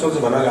प्रश्न सोध्नु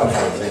भन्नाले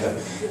अप्ठ्यारो हुन्छ।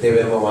 त्यही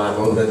भएर म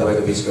उहाँको र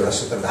तपाईँको बिचको एउटा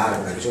सूत्रधार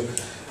भनेको छु।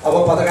 अब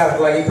पत्रकारको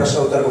लागि प्रश्न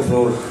उत्तरको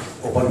फ्लोर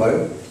ओपन भयो।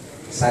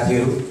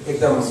 साथीहरू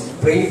एकदम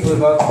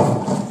प्रेमपूर्वक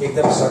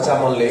एकदम सच्चा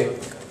मनले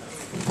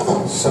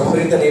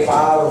समृद्ध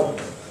नेपाल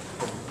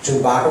जुन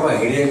बाटोमा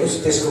हिँडिरहेको छ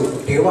त्यसको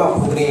टेवा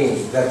पुग्ने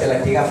र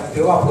त्यसलाई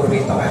टेवा पुर्ने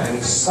तपाईँ हामी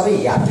सबै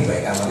यात्री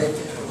भएका हुनाले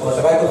अब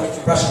तपाईँको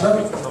प्रश्न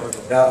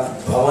र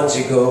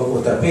भवनजीको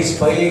उत्तर। प्लिज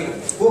पहिले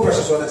को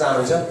प्रश्न सोध्न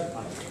चाहनुहुन्छ?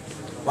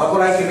 उहाँको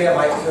लागि कृपया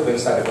माइकको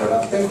व्यवस्था गर्नु होला।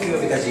 Thank you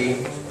अमिताजी।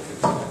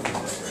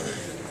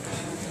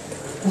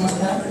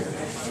 नमस्कार,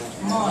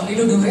 म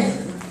लिडु डुम्रे।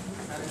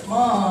 म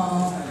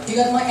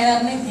विगतमा एनआर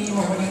नै थिएँ, म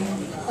पनि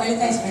अहिले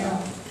काहीँ छैन,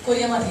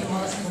 कोरियामा थिएँ म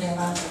दक्षिण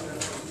कोरियामा।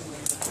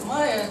 म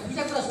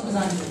दुईवटा कुरा सोध्न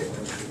चाहन्छु।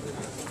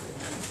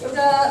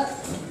 एउटा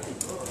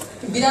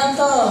विधान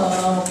त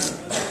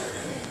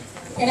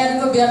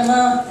एनआरको विधानमा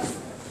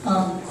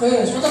खोइ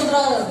स्वतन्त्र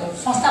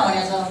संस्था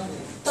भनेको छ,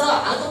 तर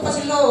हालको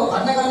पछिल्लो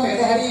घटनाक्रम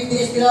हेर्दाखेरि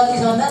विदेशतिर के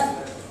छ भन्दा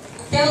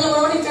प्यानलमा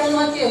पनि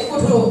प्यानलमा के को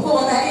ठुलो को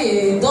भन्दाखेरि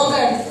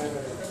दलका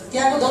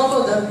त्यहाँको दलको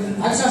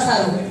भारी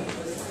संस्थाहरू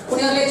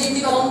उनीहरूले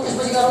जिम्ती गराउनु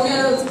त्यसपछि गराउने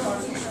उनीहरू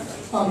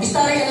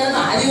बिस्तारै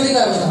एनआरमा हालिहुँदै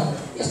गएको छ।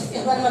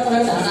 यसबारेमा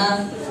तपाईँको धारणा?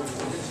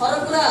 अरू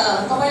कुरा,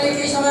 तपाईँले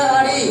केही समय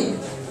अगाडि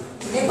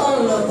नेपाल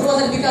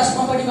पूर्वाधार विकास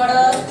कम्पनीबाट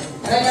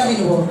राजीनामा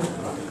दिनुभयो।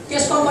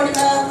 त्यस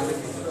कम्पनीमा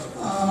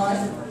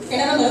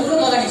एनआरएमहरू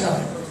पनि लगानी छ।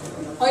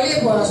 अहिले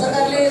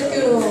सरकारले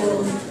त्यो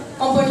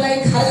कम्पनीलाई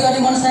खारेज गर्ने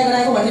मनसाय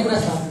गराएको भन्ने कुरा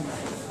छ।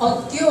 अब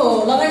त्यो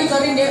लगानी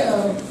गर्ने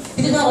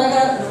विदेशमा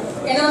रहेका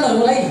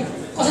एनआरएमहरूलाई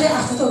कसरी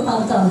आश्वस्त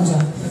पार्न चाहनुहुन्छ?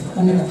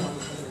 धन्यवाद।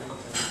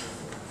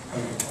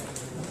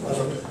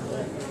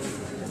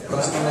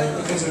 प्रश्नलाई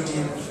एकैचोटि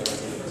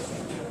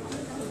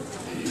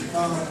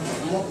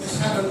म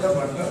सानन्द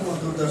भट्ट, म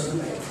दूरदर्शन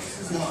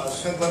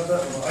सबभन्दा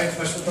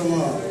फर्स्ट त म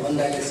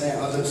भन्दाखेरि चाहिँ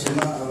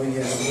अध्यक्षमा अब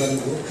यहाँ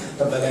गर्नुभयो,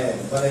 तपाईँलाई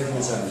बधाई दिन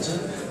चाहन्छु।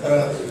 र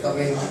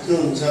तपाईँ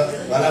जित्नुहुन्छ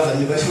होला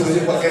भन्ने पनि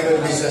मैले पक्कै पनि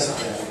विश्वास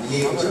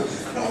लिएको छु।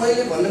 र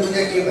मैले भन्नु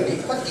खोजेको के भने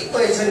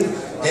कतिपय छन्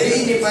धेरै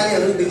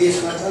नेपालीहरू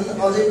विदेशमा छन्,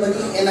 अझै पनि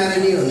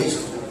एनआरएन हुने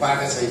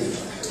पाएका छैन।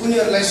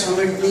 उनीहरूलाई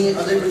समेट्ने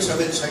अझै पनि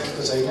समेट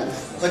सकेको छैन।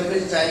 कतिपय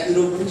चाहे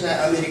युरोप पनि चाहे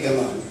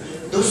अमेरिकामा।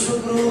 दोस्रो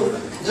कुरो,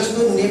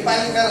 जस्तो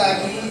नेपालीका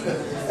लागि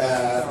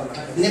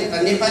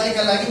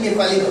नेपालीका लागि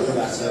नेपाली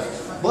भन्नुभएको छ,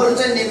 बरु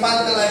चाहिँ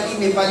नेपालका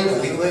लागि नेपाली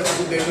भनेको भए अझ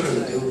बेटर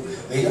हुन्थ्यो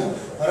होइन।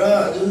 र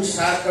जुन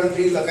सार्क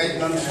कन्ट्री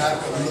लगायत नन सार्क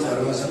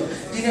मुलुकहरूमा छन्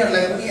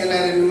तिनीहरूलाई पनि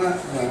एनआरएनमा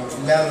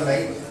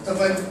ल्याउनलाई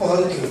तपाईँको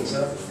पहल के हुन्छ?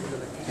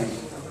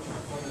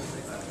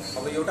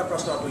 अब एउटा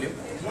प्रश्न अटुल्यो,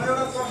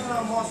 एउटा प्रश्न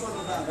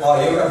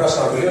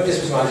अटुल्यो,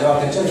 त्यसपछि उहाँले जवाब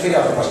दिन्छ। फेरि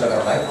आफ्नो प्रश्न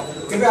गर्नलाई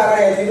कृपया अगाडि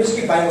आइदिनुहोस्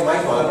कि बाइकको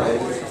माइक उहाँलाई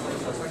पठाइदिनुहोस्।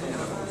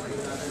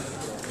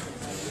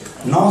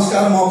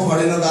 नमस्कार, म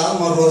फडेन्द्र दाल, म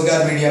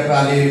रोजगार मिडिया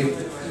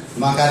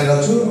प्रालीमा कार्यरत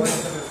छु।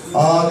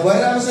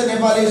 गैर आवासीय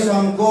नेपाली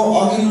सङ्घको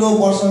अघिल्लो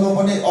वर्षको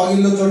पनि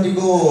अघिल्लो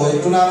चोटिको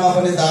चुनावमा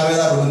पनि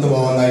दावेदार हुनुहुन्थ्यो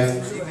भवन दाइ।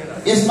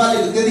 यसपालि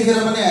त्यतिखेर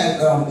पनि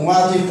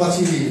उहाँ चाहिँ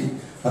पछि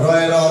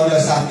रहेर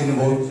अरूलाई साथ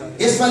दिनुभयो।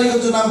 यसपालिको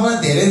चुनावमा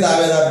पनि धेरै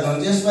दावेदार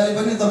हुनुहुन्छ, यसपालि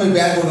पनि तपाईँ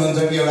ब्याक हुनुहुन्छ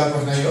कि? एउटा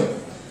प्रश्न यो।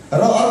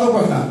 र अर्को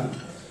प्रश्न,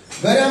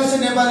 गैर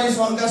आवासीय नेपाली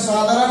सङ्घका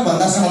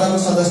साधारणभन्दा साधारण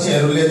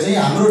सदस्यहरूले चाहिँ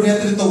हाम्रो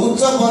नेतृत्व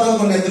उच्च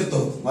वर्गको नेतृत्व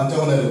भन्छ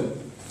उनीहरू,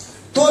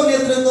 त्यो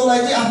नेतृत्वलाई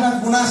चाहिँ आफ्ना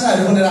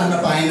गुनासाहरू पनि राख्न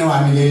पाएनौँ,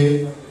 हामीले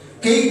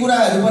केही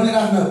कुराहरू पनि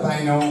राख्न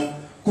पाएनौँ।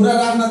 कुरा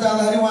राख्न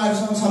जाँदाखेरि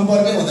उहाँहरूसँग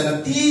सम्पर्कै हुँदैन।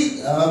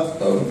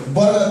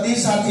 ती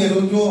साथीहरू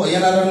जो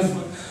एनआरएन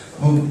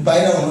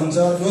बाहिर हुनुहुन्छ,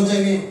 जो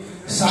चाहिँ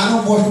सानो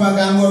पोस्टमा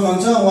काम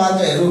गर्नुहुन्छ, उहाँ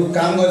चाहिँहरू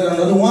काम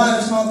गरिरहनुहुन्छ,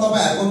 उहाँहरूसँग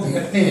तपाईँहरूको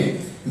भेट्ने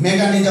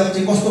मेकानिजम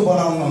चाहिँ कस्तो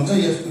बनाउनुहुन्छ?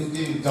 यसको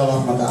चाहिँ जवाब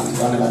म चाहन्छु।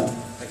 धन्यवाद।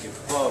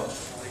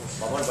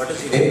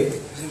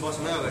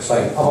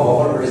 सरी अब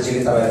भवन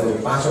भट्टजीले तपाईँहरूको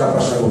 5वटा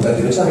प्रश्नको उत्तर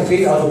दिनुहुन्छ अनि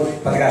फेरि अरू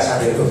पत्रकार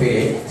साथीहरूको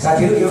फेरि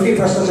साथीहरू एउटै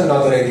प्रश्न चाहिँ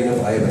नदोहोऱ्याइदिनु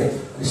भयो भने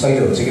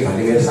सहिलो हुन्छ कि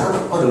भन्ने मेरो सानो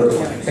अनुरोध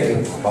हो। थ्याङ्क यू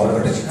भवन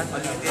भट्टजी।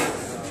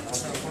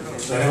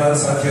 धन्यवाद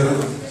साथीहरू।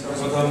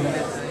 प्रथम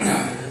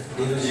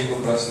दिनुजीको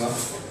प्रश्न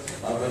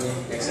पनि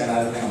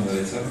एकजनाले नै हुँदो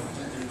रहेछ।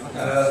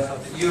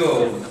 यो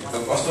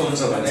कस्तो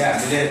हुन्छ भने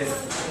हामीले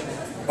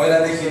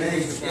पहिलादेखि नै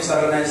यस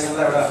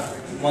अर्गनाइजेसनलाई एउटा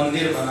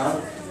मन्दिर बनाऊ,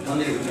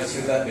 मन्दिरभित्र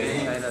छिर्दाखेरि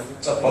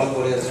चप्पल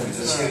कोरेर चाहिँ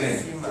भित्र छिर्ने,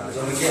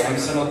 जब कि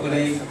हामीसँग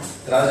कुनै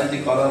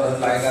राजनीतिक कलरहरू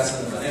लागेका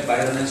छन् भने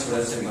बाहिर नै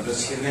छोडेर चाहिँ भित्र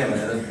छिर्ने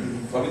भनेर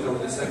पवित्र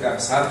उद्देश्यका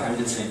साथ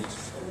हामीले चाहिँ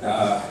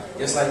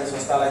यसलाई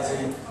संस्थालाई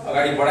चाहिँ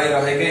अगाडि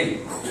बढाइरहेकै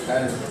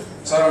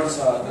चरण छ।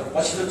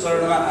 पछिल्लो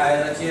चरणमा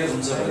आएर के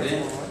हुन्छ भने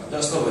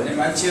जस्तो भने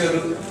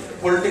मान्छेहरू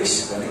पोलिटिक्स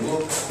भनेको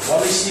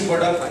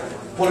पोलिसीबाट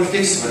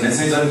पोलिटिक्स भन्ने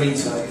चाहिँ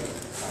जन्मिन्छ।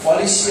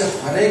 पोलिसी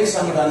हरेक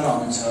सङ्गठनमा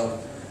हुन्छ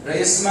र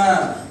यसमा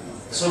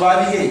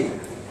स्वाभाविकै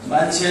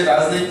मान्छे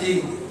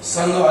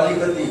राजनीतिसँग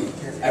अलिकति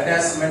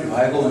एट्याचमेन्ट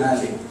भएको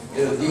हुनाले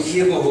यो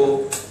देखिएको हो।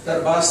 तर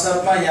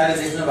वास्तवमा यहाँले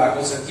देख्नु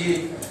भएको छ कि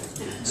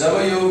जब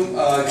यो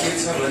के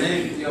छ भने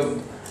यो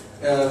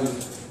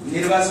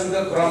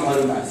निर्वाचनका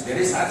क्रमहरूमा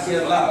धेरै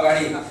साथीहरूलाई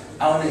अगाडि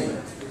आउने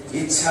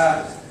इच्छा,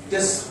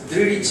 त्यस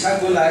दृढ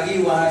इच्छाको लागि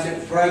उहाँले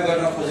प्रयोग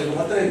गर्न खोजेको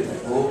मात्रै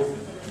हो।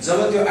 जब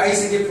त्यो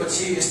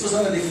आइसकेपछि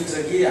यस्तोसँग देखिन्छ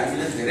कि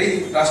हामीले धेरै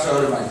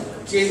राष्ट्रहरूमा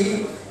केही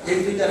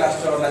 1-2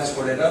 राष्ट्रहरूलाई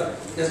छोडेर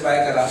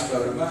त्यसबाहेकका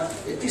राष्ट्रहरूमा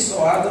यति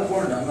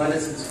सौहार्दपूर्ण ढङ्गले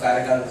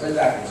कार्यकाल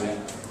चलिरहेको चाहिँ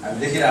हामी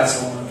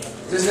देखिरहेछौँ।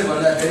 त्यसले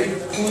भन्दाखेरि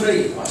पुरै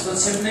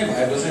हस्तक्षेप नै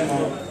भएको चाहिँ म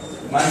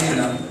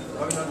मान्दिनँ।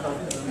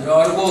 र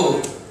अर्को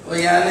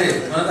यहाँले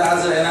हुन त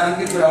आज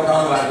एनआरकै कुरा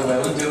उठाउनु भएको भए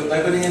हुन्थ्यो,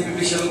 तैपनि यहाँ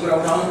पिपिसीको कुरा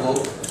उठाउनु भयो।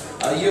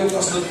 यो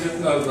कस्तो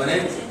भने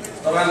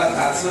तपाईँलाई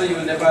थाहा छ यो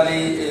नेपाली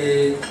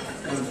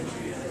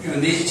यो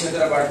निजी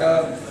क्षेत्रबाट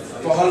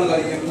पहल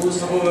गरिएको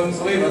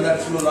सबैभन्दा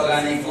ठुलो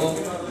लगानीको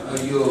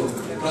यो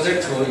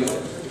प्रोजेक्ट हो।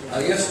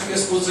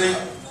 यसको चाहिँ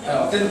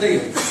अत्यन्तै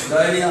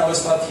दयनीय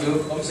अवस्था थियो।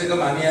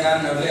 कमसेकम हामी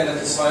एनआरहरूले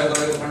यसलाई सहयोग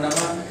गरेको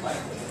खण्डमा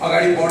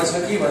अगाडि बढ्छ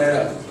कि भनेर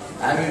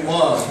म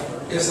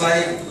यसलाई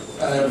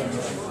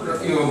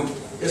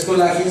यसको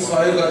लागि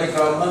सहयोग गर्ने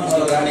क्रममा म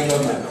लगानी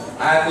गर्न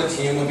आएको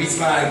थिएँ, म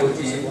बिचमा आएको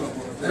थिएँ।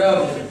 र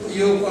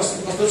यो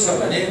कस्तो छ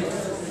भने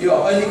यो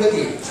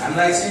अलिकति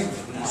हामीलाई चाहिँ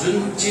जुन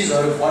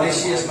चिजहरू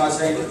पोलिसी यसमा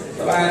चाहिँ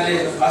तपाईँहरूले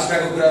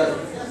फास्टागको कुरा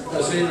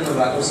सुनिरहनु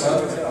भएको छ।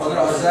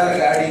 15,000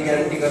 गाडी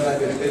ग्यारेन्टी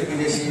गर्दाखेरि फेरि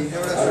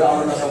विदेशीहरू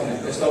आउन नसक्ने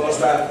यस्तो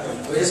अवस्था।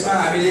 यसमा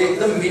हामीले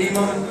एकदम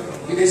मिनिमम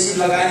विदेशी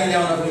लगानी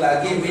ल्याउनको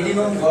लागि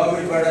मिनिमम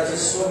गभर्मेन्टबाट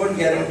चाहिँ सोभन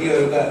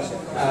ग्यारेन्टीहरूका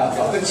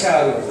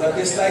अपेक्षाहरू र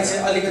त्यसलाई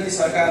चाहिँ अलिकति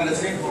सरकारले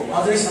चाहिँ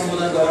अझै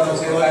सम्बोधन गर्न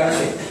नसकेको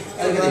कारणले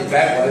अलिकति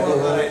ब्याक भएको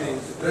हो।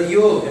 र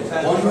यो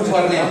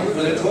बन्नुपर्ने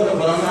प्रोजेक्ट हो र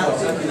बनाउनु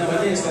पर्छ,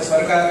 किनभने यसलाई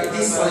सरकार यति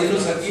सजिलो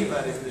छ कि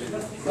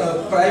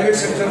प्राइभेट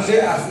सेक्टरले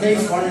आफ्नै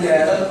फन्ड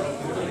ल्याएर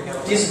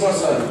 30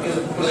 वर्ष यो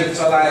प्रोजेक्ट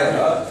चलाएर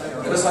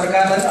र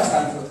सरकारलाई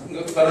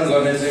हस्तान्तरण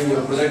गर्ने चाहिँ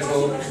यो प्रोजेक्ट हो।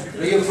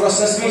 र यो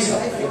प्रोसेसमै छ,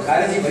 यो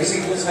खारेजी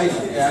भइसकेको छैन।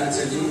 यहाँ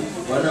चाहिँ जुन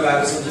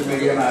भन्नुभएको छ, जुन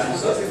मिडियामा आएको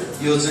छ,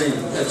 यो चाहिँ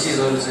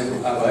चिजहरू चाहिँ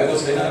भएको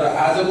छैन। र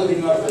आजको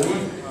दिनमा पनि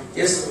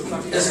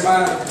यसमा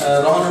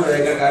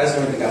रहनुभएका कार्य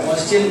समितिका म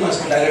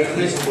डाइरेक्टर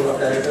नै छु, बोर्ड अफ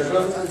डाइरेक्टर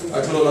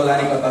र ठुलो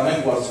लगानीकर्तामै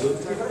पर्छु।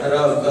 र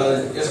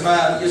यसमा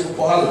यसको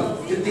पहल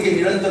त्यत्तिकै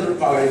निरन्तर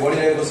रूपमा अगाडि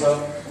बढिरहेको छ।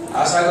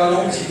 आशा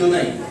गरौँ छिटो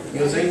नै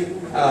यो चाहिँ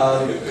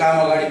काम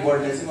अगाडि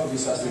बढ्ने चाहिँ म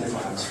विश्वास दिन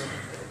चाहन्छु।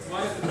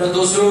 र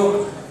दोस्रो,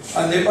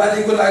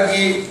 नेपालीको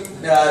लागि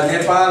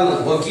नेपाल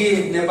हो कि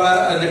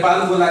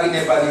नेपालको लागि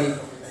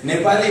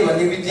नेपाली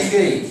भन्ने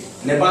बित्तिकै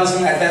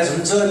नेपालसँग एट्याच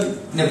हुन्छ,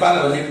 नेपाल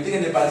भन्ने बित्तिकै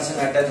नेपालीसँग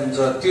एट्याच हुन्छ।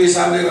 त्यो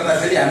हिसाबले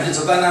गर्दाखेरि हामीले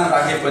जता नाम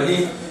राखे पनि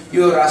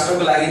यो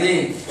राष्ट्रको लागि नै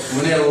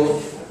हुने हो।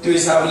 त्यो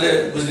हिसाबले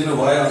बुझिदिनु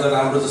भयो अझ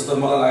राम्रो जस्तो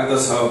मलाई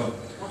लाग्दछ।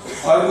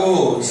 अर्को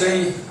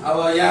चाहिँ अब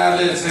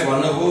यहाँले चाहिँ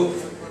भन्नुभयो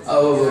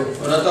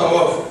हुन त अब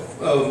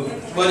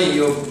पनि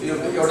यो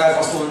एउटा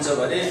कस्तो हुन्छ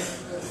भने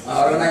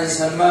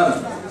अर्गनाइजेसनमा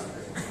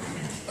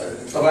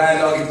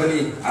तपाईँहरूले अघि पनि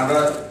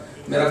हाम्रा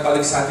मेरा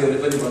कलिग साथीहरूले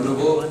पनि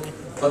भन्नुभयो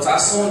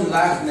 50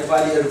 लाख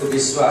नेपालीहरूको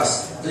विश्वास,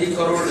 2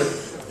 करोड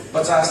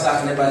 50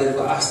 लाख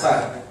नेपालीहरूको आस्था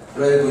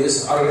रहेको यस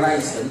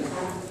अर्गनाइजेसन,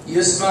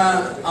 यसमा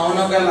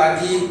आउनका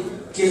लागि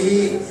केही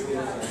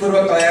पूर्व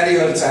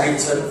तयारीहरू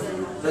चाहिन्छन्।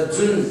 र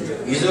जुन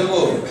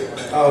हिजोको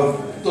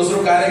दोस्रो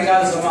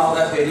कार्यकालसम्म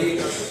आउँदाखेरि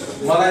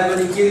मलाई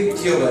पनि के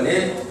थियो भने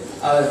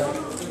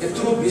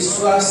यत्रो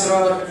विश्वास र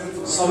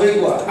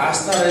सबैको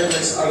आस्था रहेको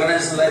यस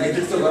अर्गनाइजेसनलाई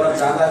नेतृत्व गर्न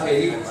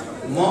जाँदाखेरि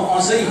म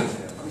अझै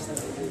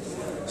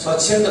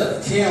सक्षम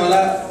थिएँ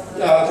होला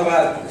अथवा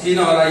थिएन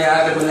होला,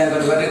 यहाँले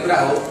मूल्याङ्कन गर्ने कुरा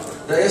हो।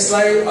 र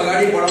यसलाई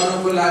अगाडि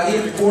बढाउनको लागि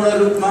पूर्ण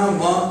रूपमा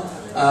म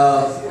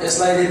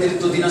यसलाई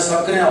नेतृत्व दिन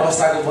सक्ने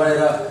अवस्थाको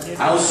बनेर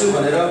आउँछु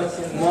भनेर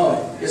म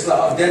यसलाई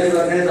अध्ययन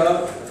गर्ने र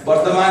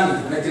वर्तमान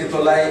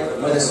नेतृत्वलाई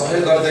मैले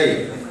सहयोग गर्दै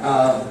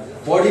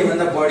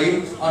बढीभन्दा बढी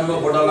अनुभव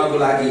बढाउनको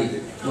लागि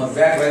म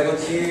ब्याक भएको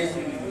थिएँ।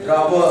 र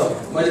अब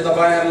मैले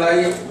तपाईँहरूलाई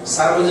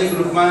सार्वजनिक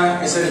रूपमा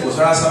यसरी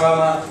घोषणा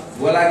सभामा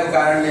बोलाएको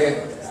कारणले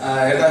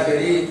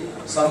हेर्दाखेरि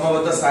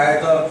सम्भवतः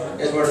सायद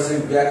यसबाट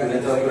चाहिँ ब्याक हुने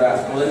त कुरा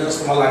आउँदैन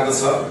जस्तो मलाई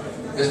लाग्दछ।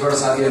 यसबाट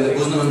साथीहरूले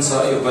बुझ्नुहुन्छ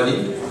यो पनि।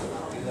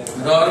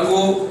 र अर्को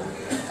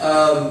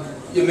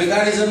यो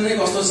मेकानिजम नै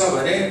कस्तो छ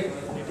भने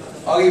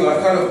अघि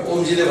भर्खर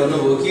ओमजीले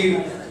भन्नुभयो कि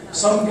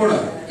सम्पूर्ण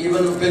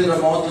इभन उपेन्द्र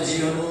महतोजी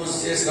हुनुहोस्,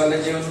 यस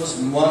गर्नेजी हुनुहोस्,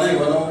 म नै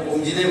भनौँ,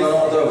 ओमजी नै भनौँ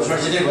अथवा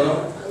भूषणजी नै भनौँ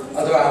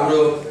अथवा हाम्रो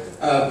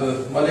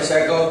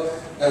मलेसियाको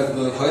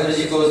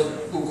खगेन्द्रजीको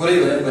कुरै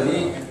भने पनि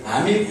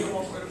हामी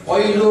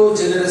पहिलो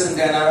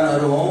जेनेरेसनका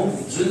एनआरएनहरू हौँ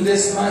जुन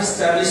देशमा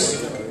इस्टाब्लिस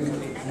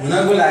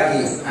हुनको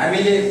लागि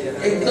हामीले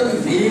एकदम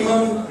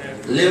मिनिमम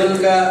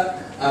लेभलका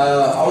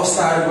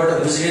अवस्थाहरूबाट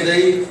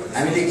गुज्रिँदै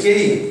हामीले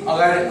केही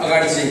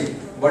अगाडि चाहिँ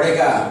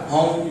बढेका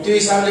हौँ। त्यो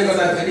हिसाबले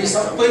गर्दाखेरि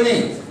सबै नै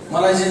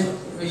मलाई चाहिँ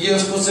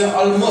यसको चाहिँ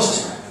अलमोस्ट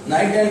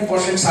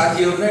 99%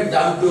 साथीहरू नै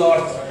डाउन टु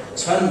अर्थ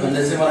छन्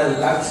भन्ने चाहिँ मलाई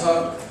लाग्छ।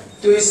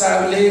 त्यो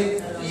हिसाबले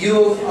यो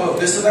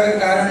व्यस्तताका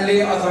कारणले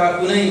अथवा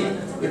कुनै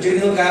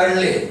टेक्निकल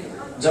कारणले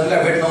जम्का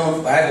भेट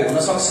नभएको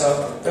हुनसक्छ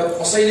र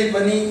कसैले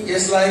पनि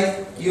यसलाई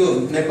यो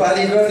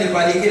नेपाली र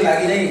नेपालीकै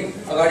लागि नै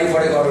अगाडि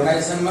बढेको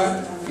अर्गनाइजेसनमा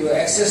यो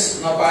एक्सेस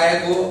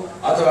नपाएको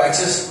अथवा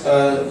एक्सेस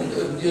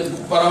यो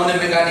बनाउने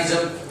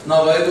मेकानिजम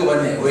नभएको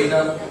भन्ने होइन।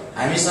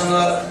 हामीसँग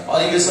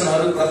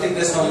अधिवेशनहरू प्रत्येक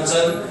देशमा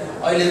हुन्छन्।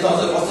 अहिले त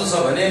अझ कस्तो छ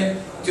भने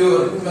त्यो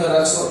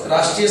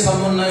राष्ट्रिय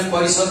समन्वय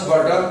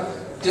परिषदबाट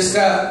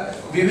त्यसका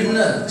विभिन्न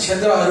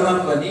क्षेत्रहरूमा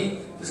पनि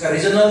त्यसका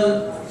रिजनल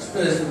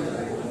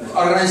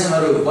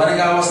अर्गनाइजेसनहरू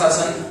बनेका अवस्था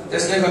छन्।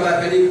 त्यसले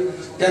गर्दाखेरि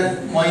त्यहाँ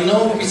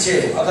महिनौँ पछि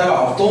अथवा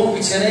हप्तौँ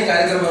पछि नै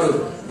कार्यक्रमहरू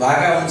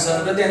भएका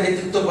हुन्छन् र त्यहाँ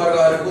नेतृत्व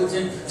वर्गहरूको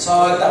चाहिँ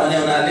सहभागिता हुने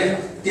हुनाले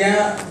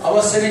त्यहाँ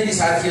अवश्य नै ती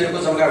साथीहरूको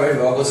जम्का भेट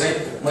भएको चाहिँ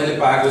मैले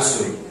पाएको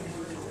छु।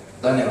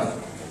 धन्यवाद।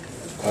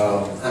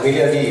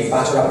 हामीले अलि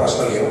 5वटा प्रश्न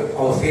लियौँ।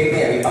 अब फेरि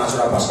पनि हामी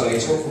 5वटा प्रश्न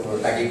लिन्छौँ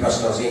ताकि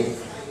प्रश्न चाहिँ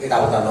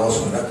यताउता नहोस्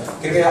भनेर।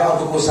 कृपया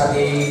अर्को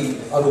साथी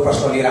अर्को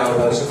प्रश्न लिएर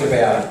आउनुभएको छ।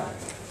 कृपया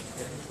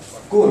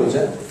को हुनुहुन्छ?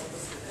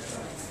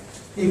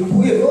 ए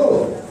पुगेको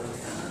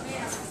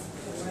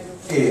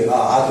ए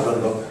हात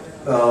उठाउनुभयो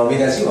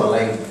मिराजी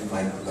उहाँलाई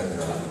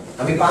गरिदिनु होला।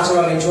 हामी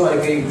 5वटा लिन्छौँ अनि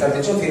फेरि उत्तर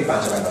दिन्छौँ फेरि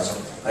 5वटा गर्छौँ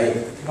है।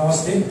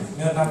 नमस्ते,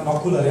 मेरो नाम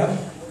नकुल हरियाल,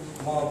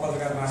 म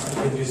पत्रकार महासङ्घ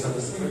केन्द्रीय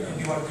सदस्य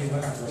डिवार्ड टिममा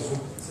काम गर्छु।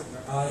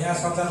 यहाँ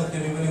सञ्चार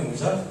उद्यमी पनि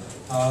हुन्छ,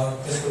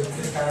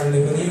 त्यस कारणले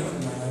पनि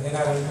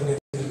एनआरएनको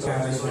नेतृत्व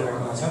यहाँलाई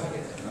सोधिरहेको छ।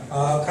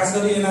 खास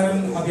गरी एनआरएन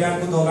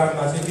अभियानको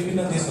दौरानमा चाहिँ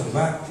विभिन्न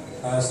देशहरूमा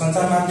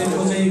सञ्चार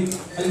माध्यमको चाहिँ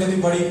अलिकति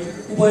बढी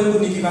उपयोगको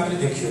नीति मात्रै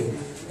देखियो।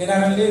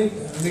 एनआरएनले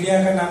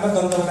मिडियाका नाममा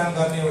दन्तवदान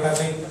गर्ने एउटा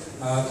चाहिँ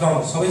क्रम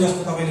सबै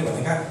जस्तो तपाईँले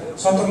भनेका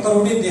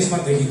 77वटै देशमा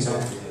देखिन्छ।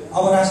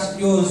 अब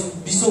यो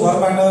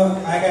विश्वभरबाट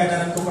आएका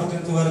एनआरएनको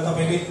प्रतिनिधित्व गरेर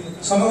तपाईँले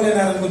समग्र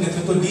एनआरएनको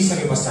नेतृत्व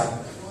लिइसके पश्चात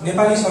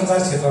नेपाली सञ्चार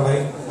क्षेत्रलाई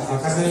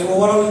खास गरी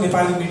ओभरअल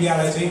नेपाली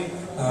मिडियालाई चाहिँ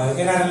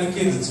एनआरएनले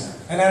के दिन्छ,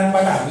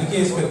 एनआरएनबाट हामीले के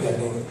एक्सपेक्ट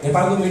गर्ने,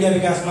 नेपालको मिडिया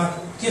विकासमा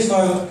के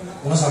सहयोग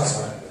हुनसक्छ?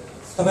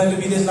 तपाईँहरूले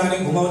विदेश लाने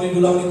घुमाउने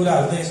डुलाउने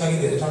कुराहरू त यसअघि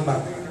धेरै छन्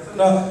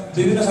र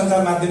विभिन्न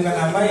सञ्चार माध्यमका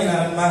नाममा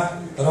एनआरएनमा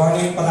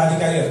रहने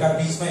पदाधिकारीहरूका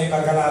बिचमा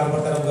एकअर्कालाई आरोप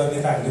प्रत्यारोप गर्ने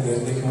त हामीले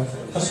धेरै देख्यौँ।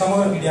 तर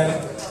समग्र मिडियाले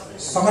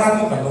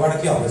सकारात्मक ढङ्गबाट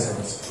के अपेक्षा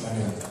गर्छ?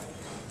 धन्यवाद।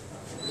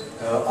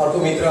 अर्को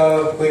मित्र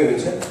कोही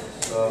हुनुहुन्छ?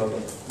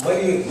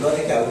 मैले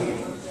नदेखेका हो कि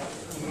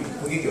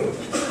पुगेको?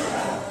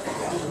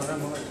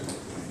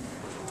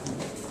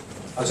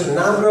 हजुर,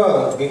 नाम र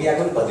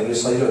मिडियाको पनि भनिदिनु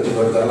सजिलो हुन्छ,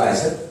 नोट गर्न लागेको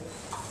छ।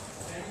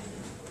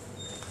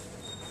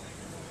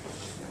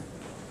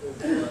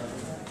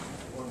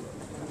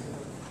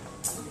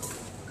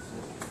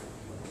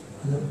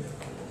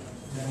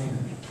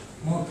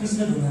 म कृष्ण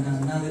ढुङ्गा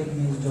नागरिक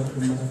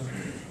न्युज.com।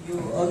 यो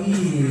अघि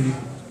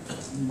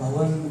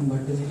भवन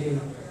भट्टजीले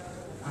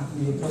आफ्नो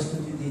यो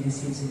प्रस्तुति दिने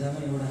सिलसिलामा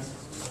एउटा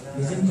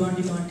भिजन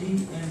 2020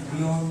 एन्ड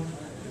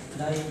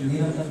बियोन्डलाई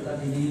निरन्तरता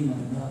दिने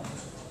भनेर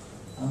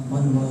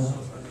भन्नुभयो।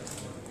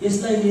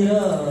 यसलाई लिएर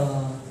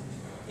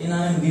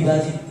एनआरएन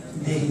विभाजित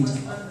देखिन्छ।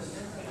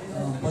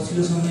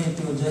 पछिल्लो समय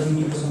त्यो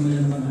जर्मनीको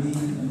सम्मेलनमा पनि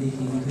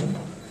देखिएको थियो।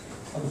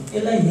 अब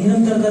यसलाई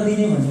निरन्तरता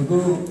दिने भनेको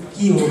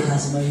के हो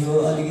खासमा? यो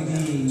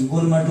अलिकति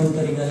गोलमाटो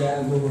तरिकाले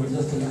आएको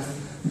जस्तो लाग्छ,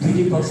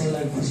 दुईटै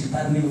पक्षलाई खुसी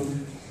पार्ने हो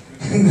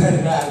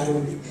गरेर आएको,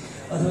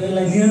 अथवा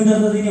यसलाई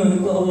निरन्तरता दिने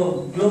भनेको अब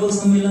ग्लोबल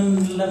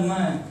सम्मेलनमा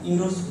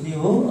इन्डोर्स हुने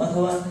हो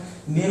अथवा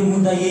मेरो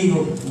मुद्दा यही हो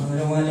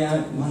भनेर उहाँले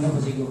भन्न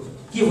खोजेको,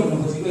 के भन्न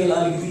खोजेको यसलाई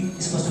अलिकति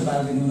स्पष्ट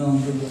पारिदिनु न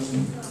अनुरोध गर्छु।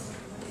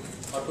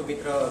 अर्को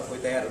मित्र कोही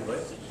तयार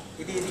हुनुभयो?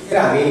 यतिखेर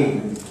हामी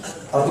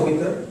अर्को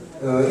मित्र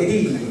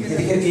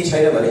यतिखेर केही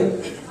छैन भने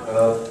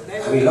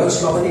हामी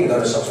लन्चमा पनि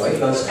गर्न सक्छौँ है,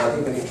 लन्च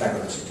खाँदै पनि ट्राई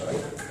गर्न सक्छौँ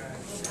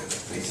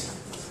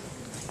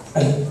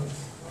है।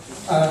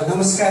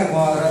 नमस्कार, म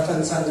रतन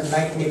चन्द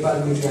लाइक नेपाल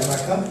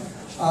मिडियाबाट।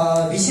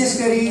 विशेष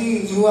गरी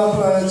युवा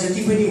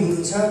जति पनि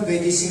हुनुहुन्छ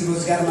वैदेशिक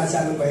रोजगारमा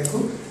जानुभएको,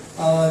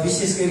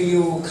 विशेष गरी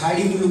यो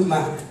खाडी मुलुकमा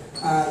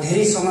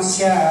धेरै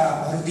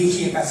समस्याहरू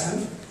देखिएका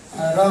छन्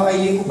र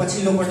अहिलेको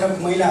पछिल्लो पटक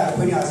महिलाहरू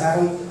पनि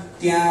हजारौँ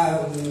त्यहाँ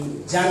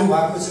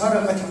जानुभएको छ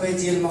र कतिपय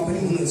जेलमा पनि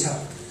हुनुहुन्छ।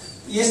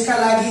 यसका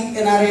लागि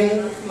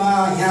एनआरएनमा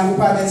यहाँ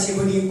उपाध्यक्ष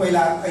पनि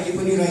पहिला अहिले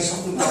पनि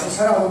रहिसक्नु भएको छ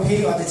र अब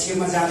फेरि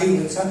अध्यक्षमा जाँदै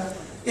हुनुहुन्छ।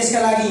 यसका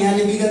लागि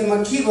यहाँले विगतमा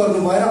के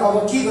गर्नुभयो र अब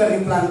के गर्ने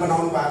प्लान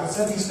बनाउनु भएको छ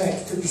त्यसलाई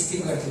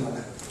विस्तृत गरिदिनु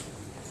होला।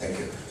 Thank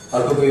you.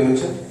 अर्को कोही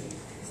हुनुहुन्छ?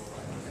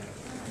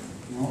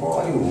 म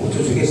अलिक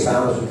हुचुचुकै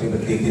सानो छु त्यो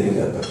देख्दिनँ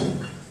क्या अन्त।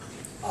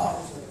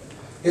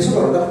 यसो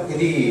गरौँ न,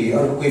 यदि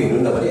अर्को कोही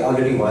हुनुहुन्न भने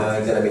अलरेडी उहाँ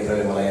एकजना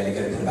मित्रले मलाई यहाँ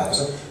लेखेर दिनु भएको छ,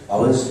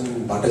 भवन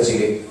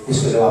भट्टजीले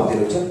यसको जवाब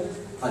दिनुहुन्छ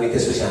अनि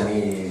त्यसपछि हामी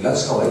लन्च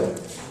खाउँ है।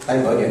 टाइम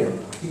भयो नि होइन?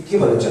 के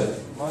भन्नुहुन्छ?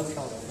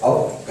 हो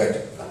गुड,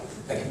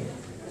 थ्याङ्क यू।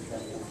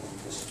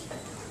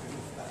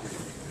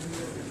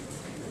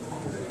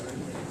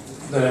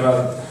 धन्यवाद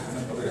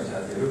पत्रकार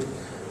साथीहरू।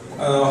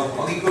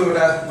 अघिको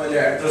एउटा मैले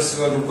एड्रेस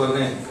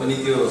गर्नुपर्ने पनि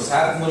त्यो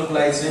 7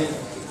 मुलुकलाई चाहिँ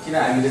किन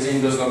हामीले चाहिँ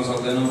इन्डोर्स गर्न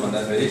सक्दैनौँ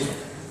भन्दाखेरि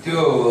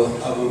त्यो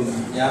अब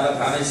यहाँलाई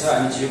थाहा नै छ,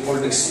 हामी जियो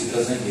पोलिटिक्सभित्र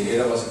चाहिँ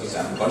घेरिएर बसेको छ,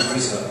 हाम्रो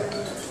कन्ट्री छ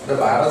र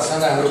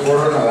भारतसँग हाम्रो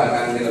बोर्डर नभएको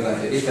कारणले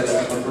गर्दाखेरि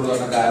त्यसलाई कन्ट्रोल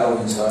गर्न गाह्रो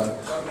हुन्छ।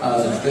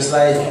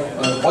 त्यसलाई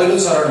पहिलो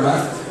चरणमा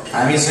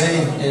हामी चाहिँ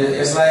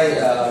यसलाई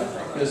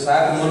यो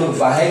 7 मुलुक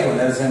बाहेक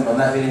भनेर चाहिँ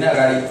भन्दाखेरि नै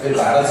अगाडि फेरि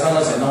भारतसँग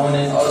चाहिँ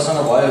नहुने अरूसँग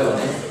भयो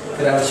भने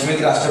फेरि हाम्रो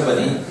छिमेकी राष्ट्र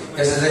पनि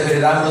यसलाई चाहिँ फेरि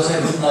राम्रो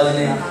चाहिँ रूप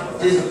नदिने,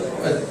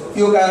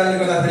 त्यो कारणले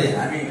गर्दाखेरि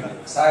हामी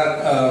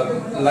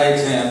सार्कलाई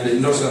चाहिँ हामीले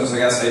इन्डोर्स गर्न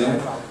सकेका छैनौँ।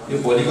 यो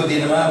भोलिको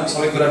दिनमा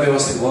सबै कुरा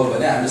व्यवस्थित भयो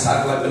भने हामीले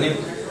सार्कलाई पनि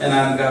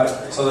एनआरएनका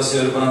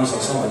सदस्यहरू बनाउन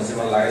सक्छौँ भन्ने चाहिँ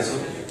मलाई लागेको छ।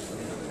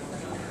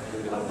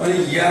 अनि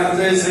यहाँ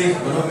चाहिँ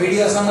भनौँ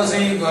मिडियासँग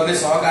चाहिँ गर्ने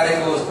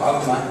सहकार्यको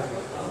भागमा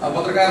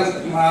पत्रकार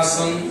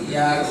महासङ्घ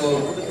यहाँको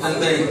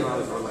अत्यन्तै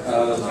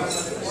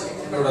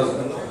एउटा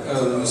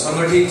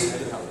सङ्गठित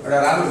एउटा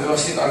राम्रो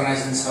व्यवस्थित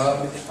अर्गनाइजेसन छ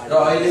र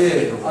अहिले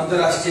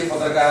अन्तर्राष्ट्रिय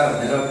पत्रकार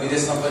भनेर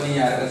विदेशमा पनि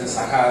यहाँका चाहिँ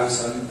शाखाहरू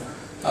छन्।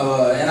 अब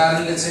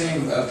एनआरएनले चाहिँ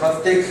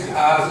प्रत्येक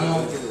आफ्नो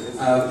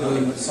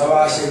सभा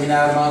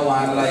सेमिनारमा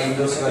उहाँहरूलाई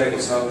इन्डोर्स गरेको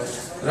छ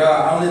र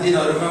आउने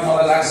दिनहरूमा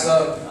मलाई लाग्छ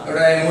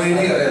एउटा एमओयू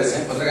नै गरेर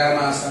चाहिँ पत्रकार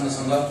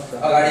महासङ्घसँग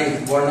अगाडि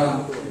बढ्न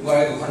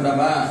गएको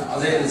खण्डमा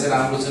अझै चाहिँ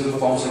राम्रो चाहिँ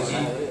रूप पाउँछ कि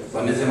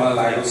भन्ने चाहिँ मलाई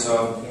लागेको छ।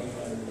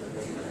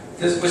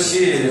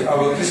 त्यसपछि अब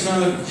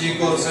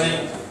कृष्णजीको चाहिँ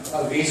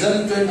भिजन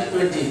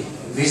 2020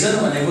 भिजन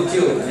भनेको के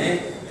हो भने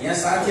यहाँ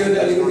साथीहरूले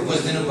अलिकति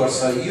बुझिदिनुपर्छ।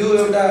 यो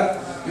एउटा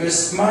यो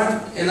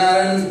स्मार्ट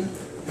एनआरएन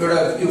एउटा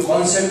यो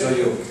कन्सेप्ट हो।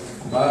 यो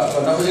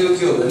नबुझेको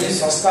के हो भने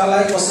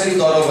संस्थालाई कसरी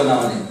दह्रो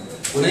बनाउने,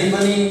 कुनै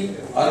पनि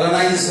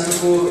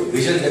अर्गनाइजेसनको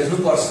भिजन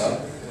देख्नुपर्छ।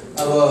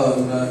 अब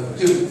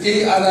त्यो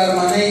त्यही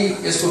आधारमा नै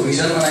यसको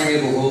भिजन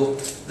बनाइएको हो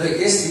र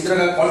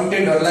यसभित्रका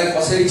कन्टेन्टहरूलाई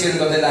कसरी चेन्ज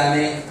गर्दै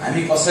लाने,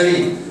 हामी कसरी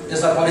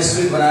यसलाई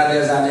परिष्कृत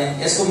बनाएर जाने,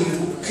 यसको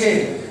मुख्य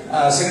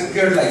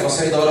सेक्रेटरीलाई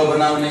कसरी दह्रो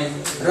बनाउने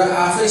र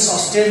आफै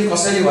सस्टेन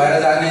कसरी भएर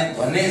जाने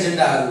भन्ने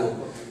एजेन्डाहरू हो।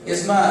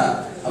 यसमा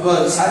अब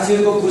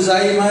साथीहरूको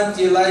बुझाइमा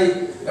त्यसलाई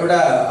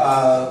एउटा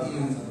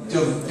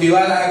त्यो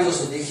विवाद आएको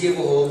जस्तो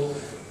देखिएको हो।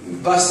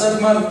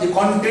 वास्तवमा त्यो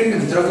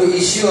कन्टेन्टभित्रको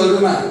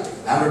इस्युहरूमा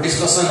हाम्रो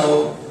डिस्कसन हो।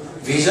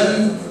 भिजन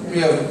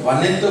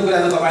भन्ने त कुरा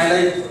त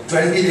तपाईँलाई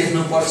 20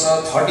 देख्नुपर्छ,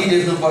 30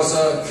 देख्नुपर्छ,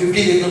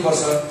 50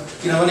 देख्नुपर्छ,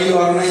 किनभने यो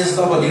अर्गनाइजेसन त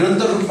अब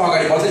निरन्तर रूपमा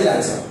अगाडि बढ्दै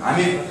जान्छ।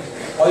 हामी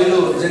पहिलो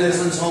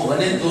जेनेरेसन छौँ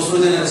भने दोस्रो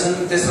जेनेरेसन,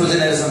 तेस्रो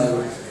जेनेरेसनहरू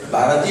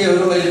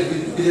भारतीयहरू अहिले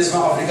विदेशमा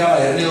अफ्रिकामा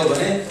हेर्ने हो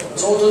भने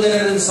चौथो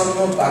जेनेरेसनसम्म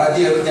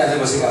भारतीयहरू त्यहाँ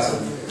चाहिँ बसेका छन्।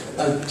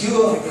 त्यो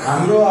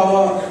हाम्रो अब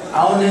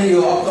आउने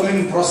यो अपकमिङ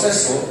प्रोसेस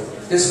हो।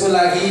 त्यसको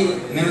लागि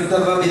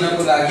निरन्तरता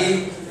दिनको लागि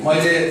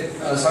मैले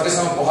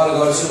सकेसम्म पहल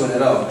गर्छु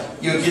भनेर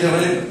यो,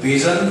 किनभने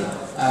भिजन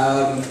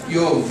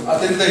यो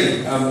अत्यन्तै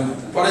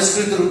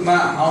परिष्कृत रूपमा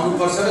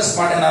आउनुपर्छ र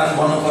स्मार्ट एनआरएन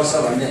बन्नुपर्छ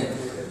भन्ने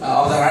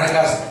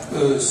अवधारणाका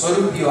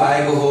स्वरूप यो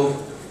आएको हो।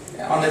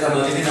 अन्यथा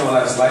नदिदिनँ होला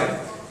यसलाई।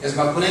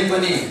 यसमा कुनै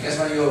पनि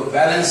यसमा यो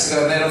ब्यालेन्स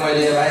गर्ने र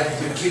मैले यसलाई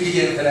त्यो ट्रिटी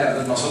गेम खेलाएर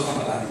नसोच्नु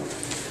होला।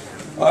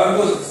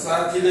 अर्को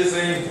साथीले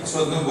चाहिँ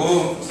सोध्नुभयो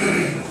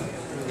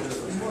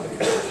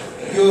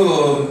यो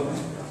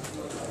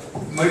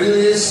मिडल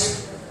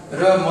इस्ट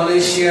र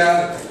मलेसिया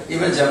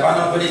इभन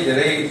जापानमा पनि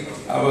धेरै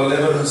अब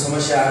लेबर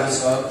समस्याहरू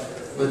छ।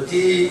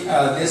 ती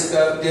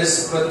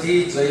देशप्रति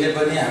जहिले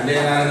पनि हामीले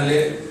एनआरएनले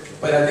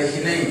पहिलादेखि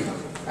नै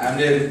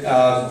हामीले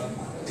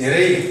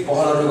धेरै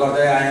पहलहरू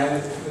गर्दै आयौँ।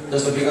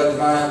 जस्तो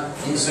विगतमा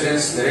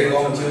इन्सुरेन्स धेरै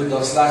कम थियो,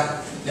 10 लाख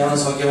ल्याउन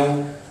सक्यौँ।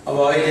 अब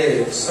अहिले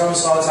श्रम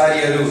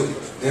सहचारीहरू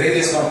धेरै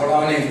देशमा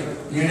पठाउने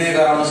निर्णय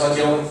गराउन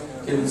सक्यौँ।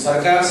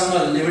 सरकारसँग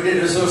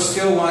लिमिटेड रिसोर्स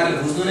थियो, उहाँहरूले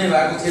बुझ्नु नै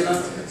भएको थिएन।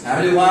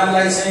 हामीले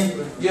उहाँहरूलाई चाहिँ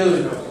यो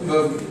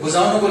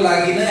बुझाउनको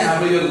लागि नै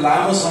हाम्रो यो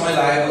लामो समय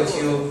लागेको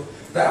थियो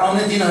र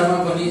आउने दिनहरूमा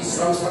पनि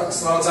श्रम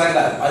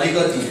सहचारीलाई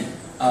अलिकति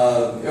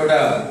एउटा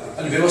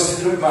अलि व्यवस्थित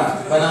रूपमा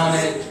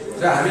बनाउने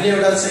र हामीले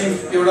एउटा चाहिँ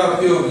एउटा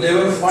यो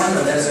लेबर फन्ड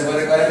भनेर चाहिँ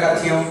गरेका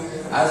थियौँ।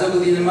 आजको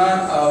दिनमा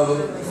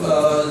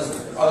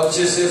अध्यक्ष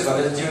शेष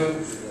घलेज्यू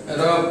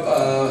र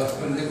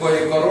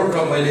 1 करोड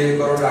र मैले 1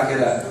 करोड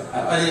राखेर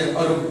अनि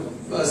अरू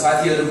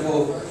साथीहरूको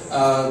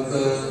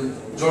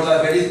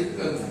जोड्दाखेरि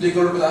 2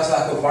 करोड 50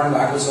 लाखको फन्ड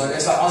भएको छ।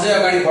 यसलाई अझै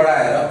अगाडि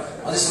बढाएर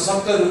अझै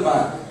सशक्त रूपमा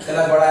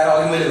यसलाई बढाएर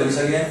अघि मैले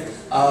भनिसकेँ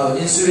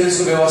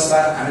इन्सुरेन्सको व्यवस्था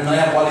हामी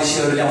नयाँ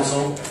पोलिसीहरू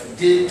ल्याउँछौँ।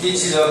 ती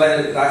चिजहरूलाई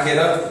राखेर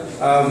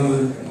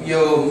यो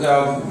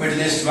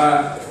मिडल इस्टमा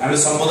हामीले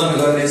सम्बोधन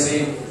गर्ने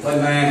चाहिँ मैले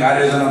नयाँ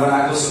कार्ययोजना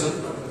बनाएको छु।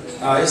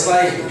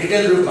 यसलाई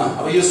डिटेल रूपमा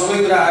अब यो सबै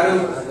कुराहरू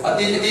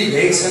यति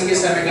भेग छन् कि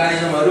यसका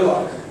मेकानिजमहरू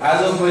आज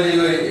मैले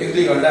यो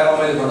 1-2 घण्टामा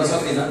मैले भन्न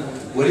सक्दिनँ।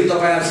 भोलि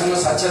तपाईँहरूसँग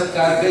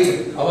साक्षात्कारकै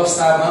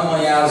अवस्थामा म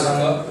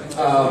यहाँहरूसँग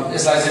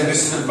यसलाई चाहिँ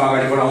विस्तृत रूपमा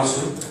अगाडि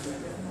बढाउँछु।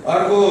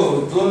 अर्को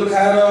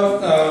दोलखा र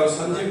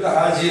सञ्जीव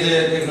दाहालजीले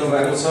लेख्नु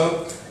भएको छ,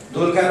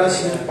 दोलखा र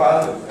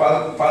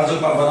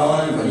पाल्चोकमा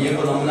बनाउन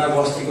भनिएको नमुना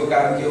बस्तीको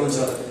काम के हुन्छ?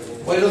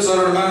 पहिलो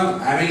चरणमा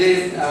हामीले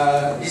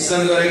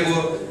डिसिजन गरेको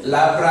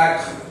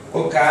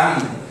लाभराकको काम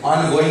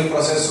अनगोइङ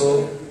प्रोसेस हो।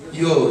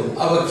 यो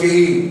अब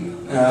केही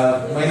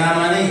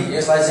महिनामा नै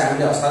यसलाई चाहिँ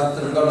हामीले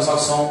हस्तान्तरण गर्न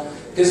सक्छौँ।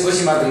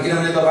 त्यसपछि मात्र,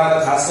 किनभने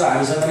तपाईँलाई थाहा छ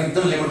हामीसँग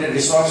एकदम लिमिटेड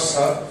रिसोर्स छ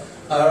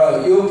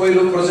र यो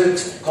पहिलो प्रोजेक्ट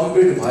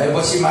कम्प्लिट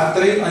भएपछि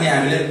मात्रै अनि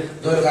हामीले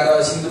दोलखा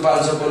र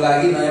सिन्धुपाल्चोकको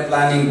लागि नयाँ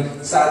प्लानिङ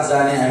साथ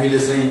जाने हामीले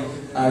चाहिँ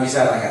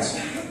विचार राखेका छौँ।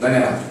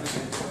 धन्यवाद।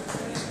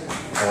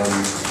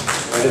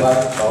 धन्यवाद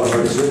भवन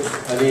भट्टज्यू।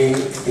 अनि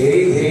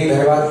धेरै धेरै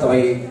धन्यवाद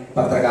तपाईँ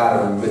पत्रकार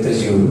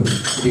मित्रज्यू,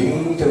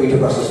 मिठो मिठो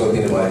प्रश्न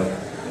सोधिदिनु भयो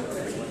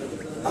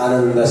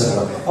आनन्दसँग।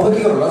 अब के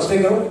गरौँ, लन्च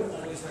ब्रेक गरौँ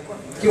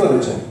के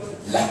भन्नुहुन्छ?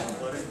 ल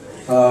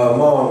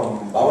म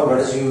भवन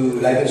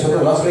भट्टज्यूलाई पनि सोध्नु,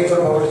 लन्च ब्रेक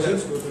गरौँ भवन भट्टज्यू,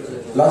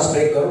 लन्च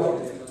ब्रेक गरौँ।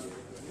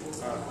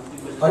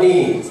 अनि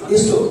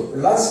यस्तो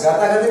लन्च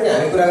गर्दा गर्दै पनि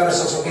हामी कुरा गर्न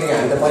सक्छौँ, किनकि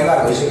हामी त परिवार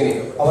भइसक्यो नि।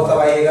 अब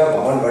तपाईँ र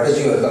भवन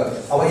भट्टज्यूहरू त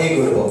अब एक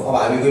हुनुभयो, अब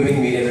हामी कोही पनि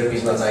मिडिएटर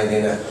बिचमा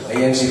चाहिँदैन,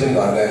 एमसी पनि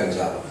घर गएको हुन्छ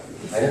अब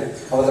होइन।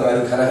 अब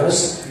तपाईँहरू खाना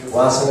खानुहोस्,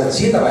 उहाँसँग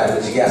जे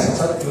तपाईँहरूको जिज्ञासा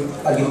छ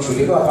अलिक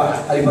छुटेको अथवा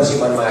अलिक पछि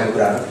मनमा आएको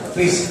कुराहरू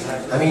प्लिज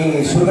हामी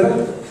सुरु गरौँ।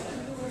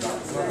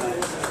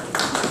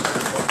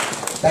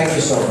 Thank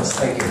you so much,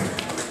 thank you.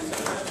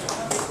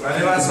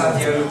 धन्यवाद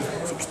साथीहरू।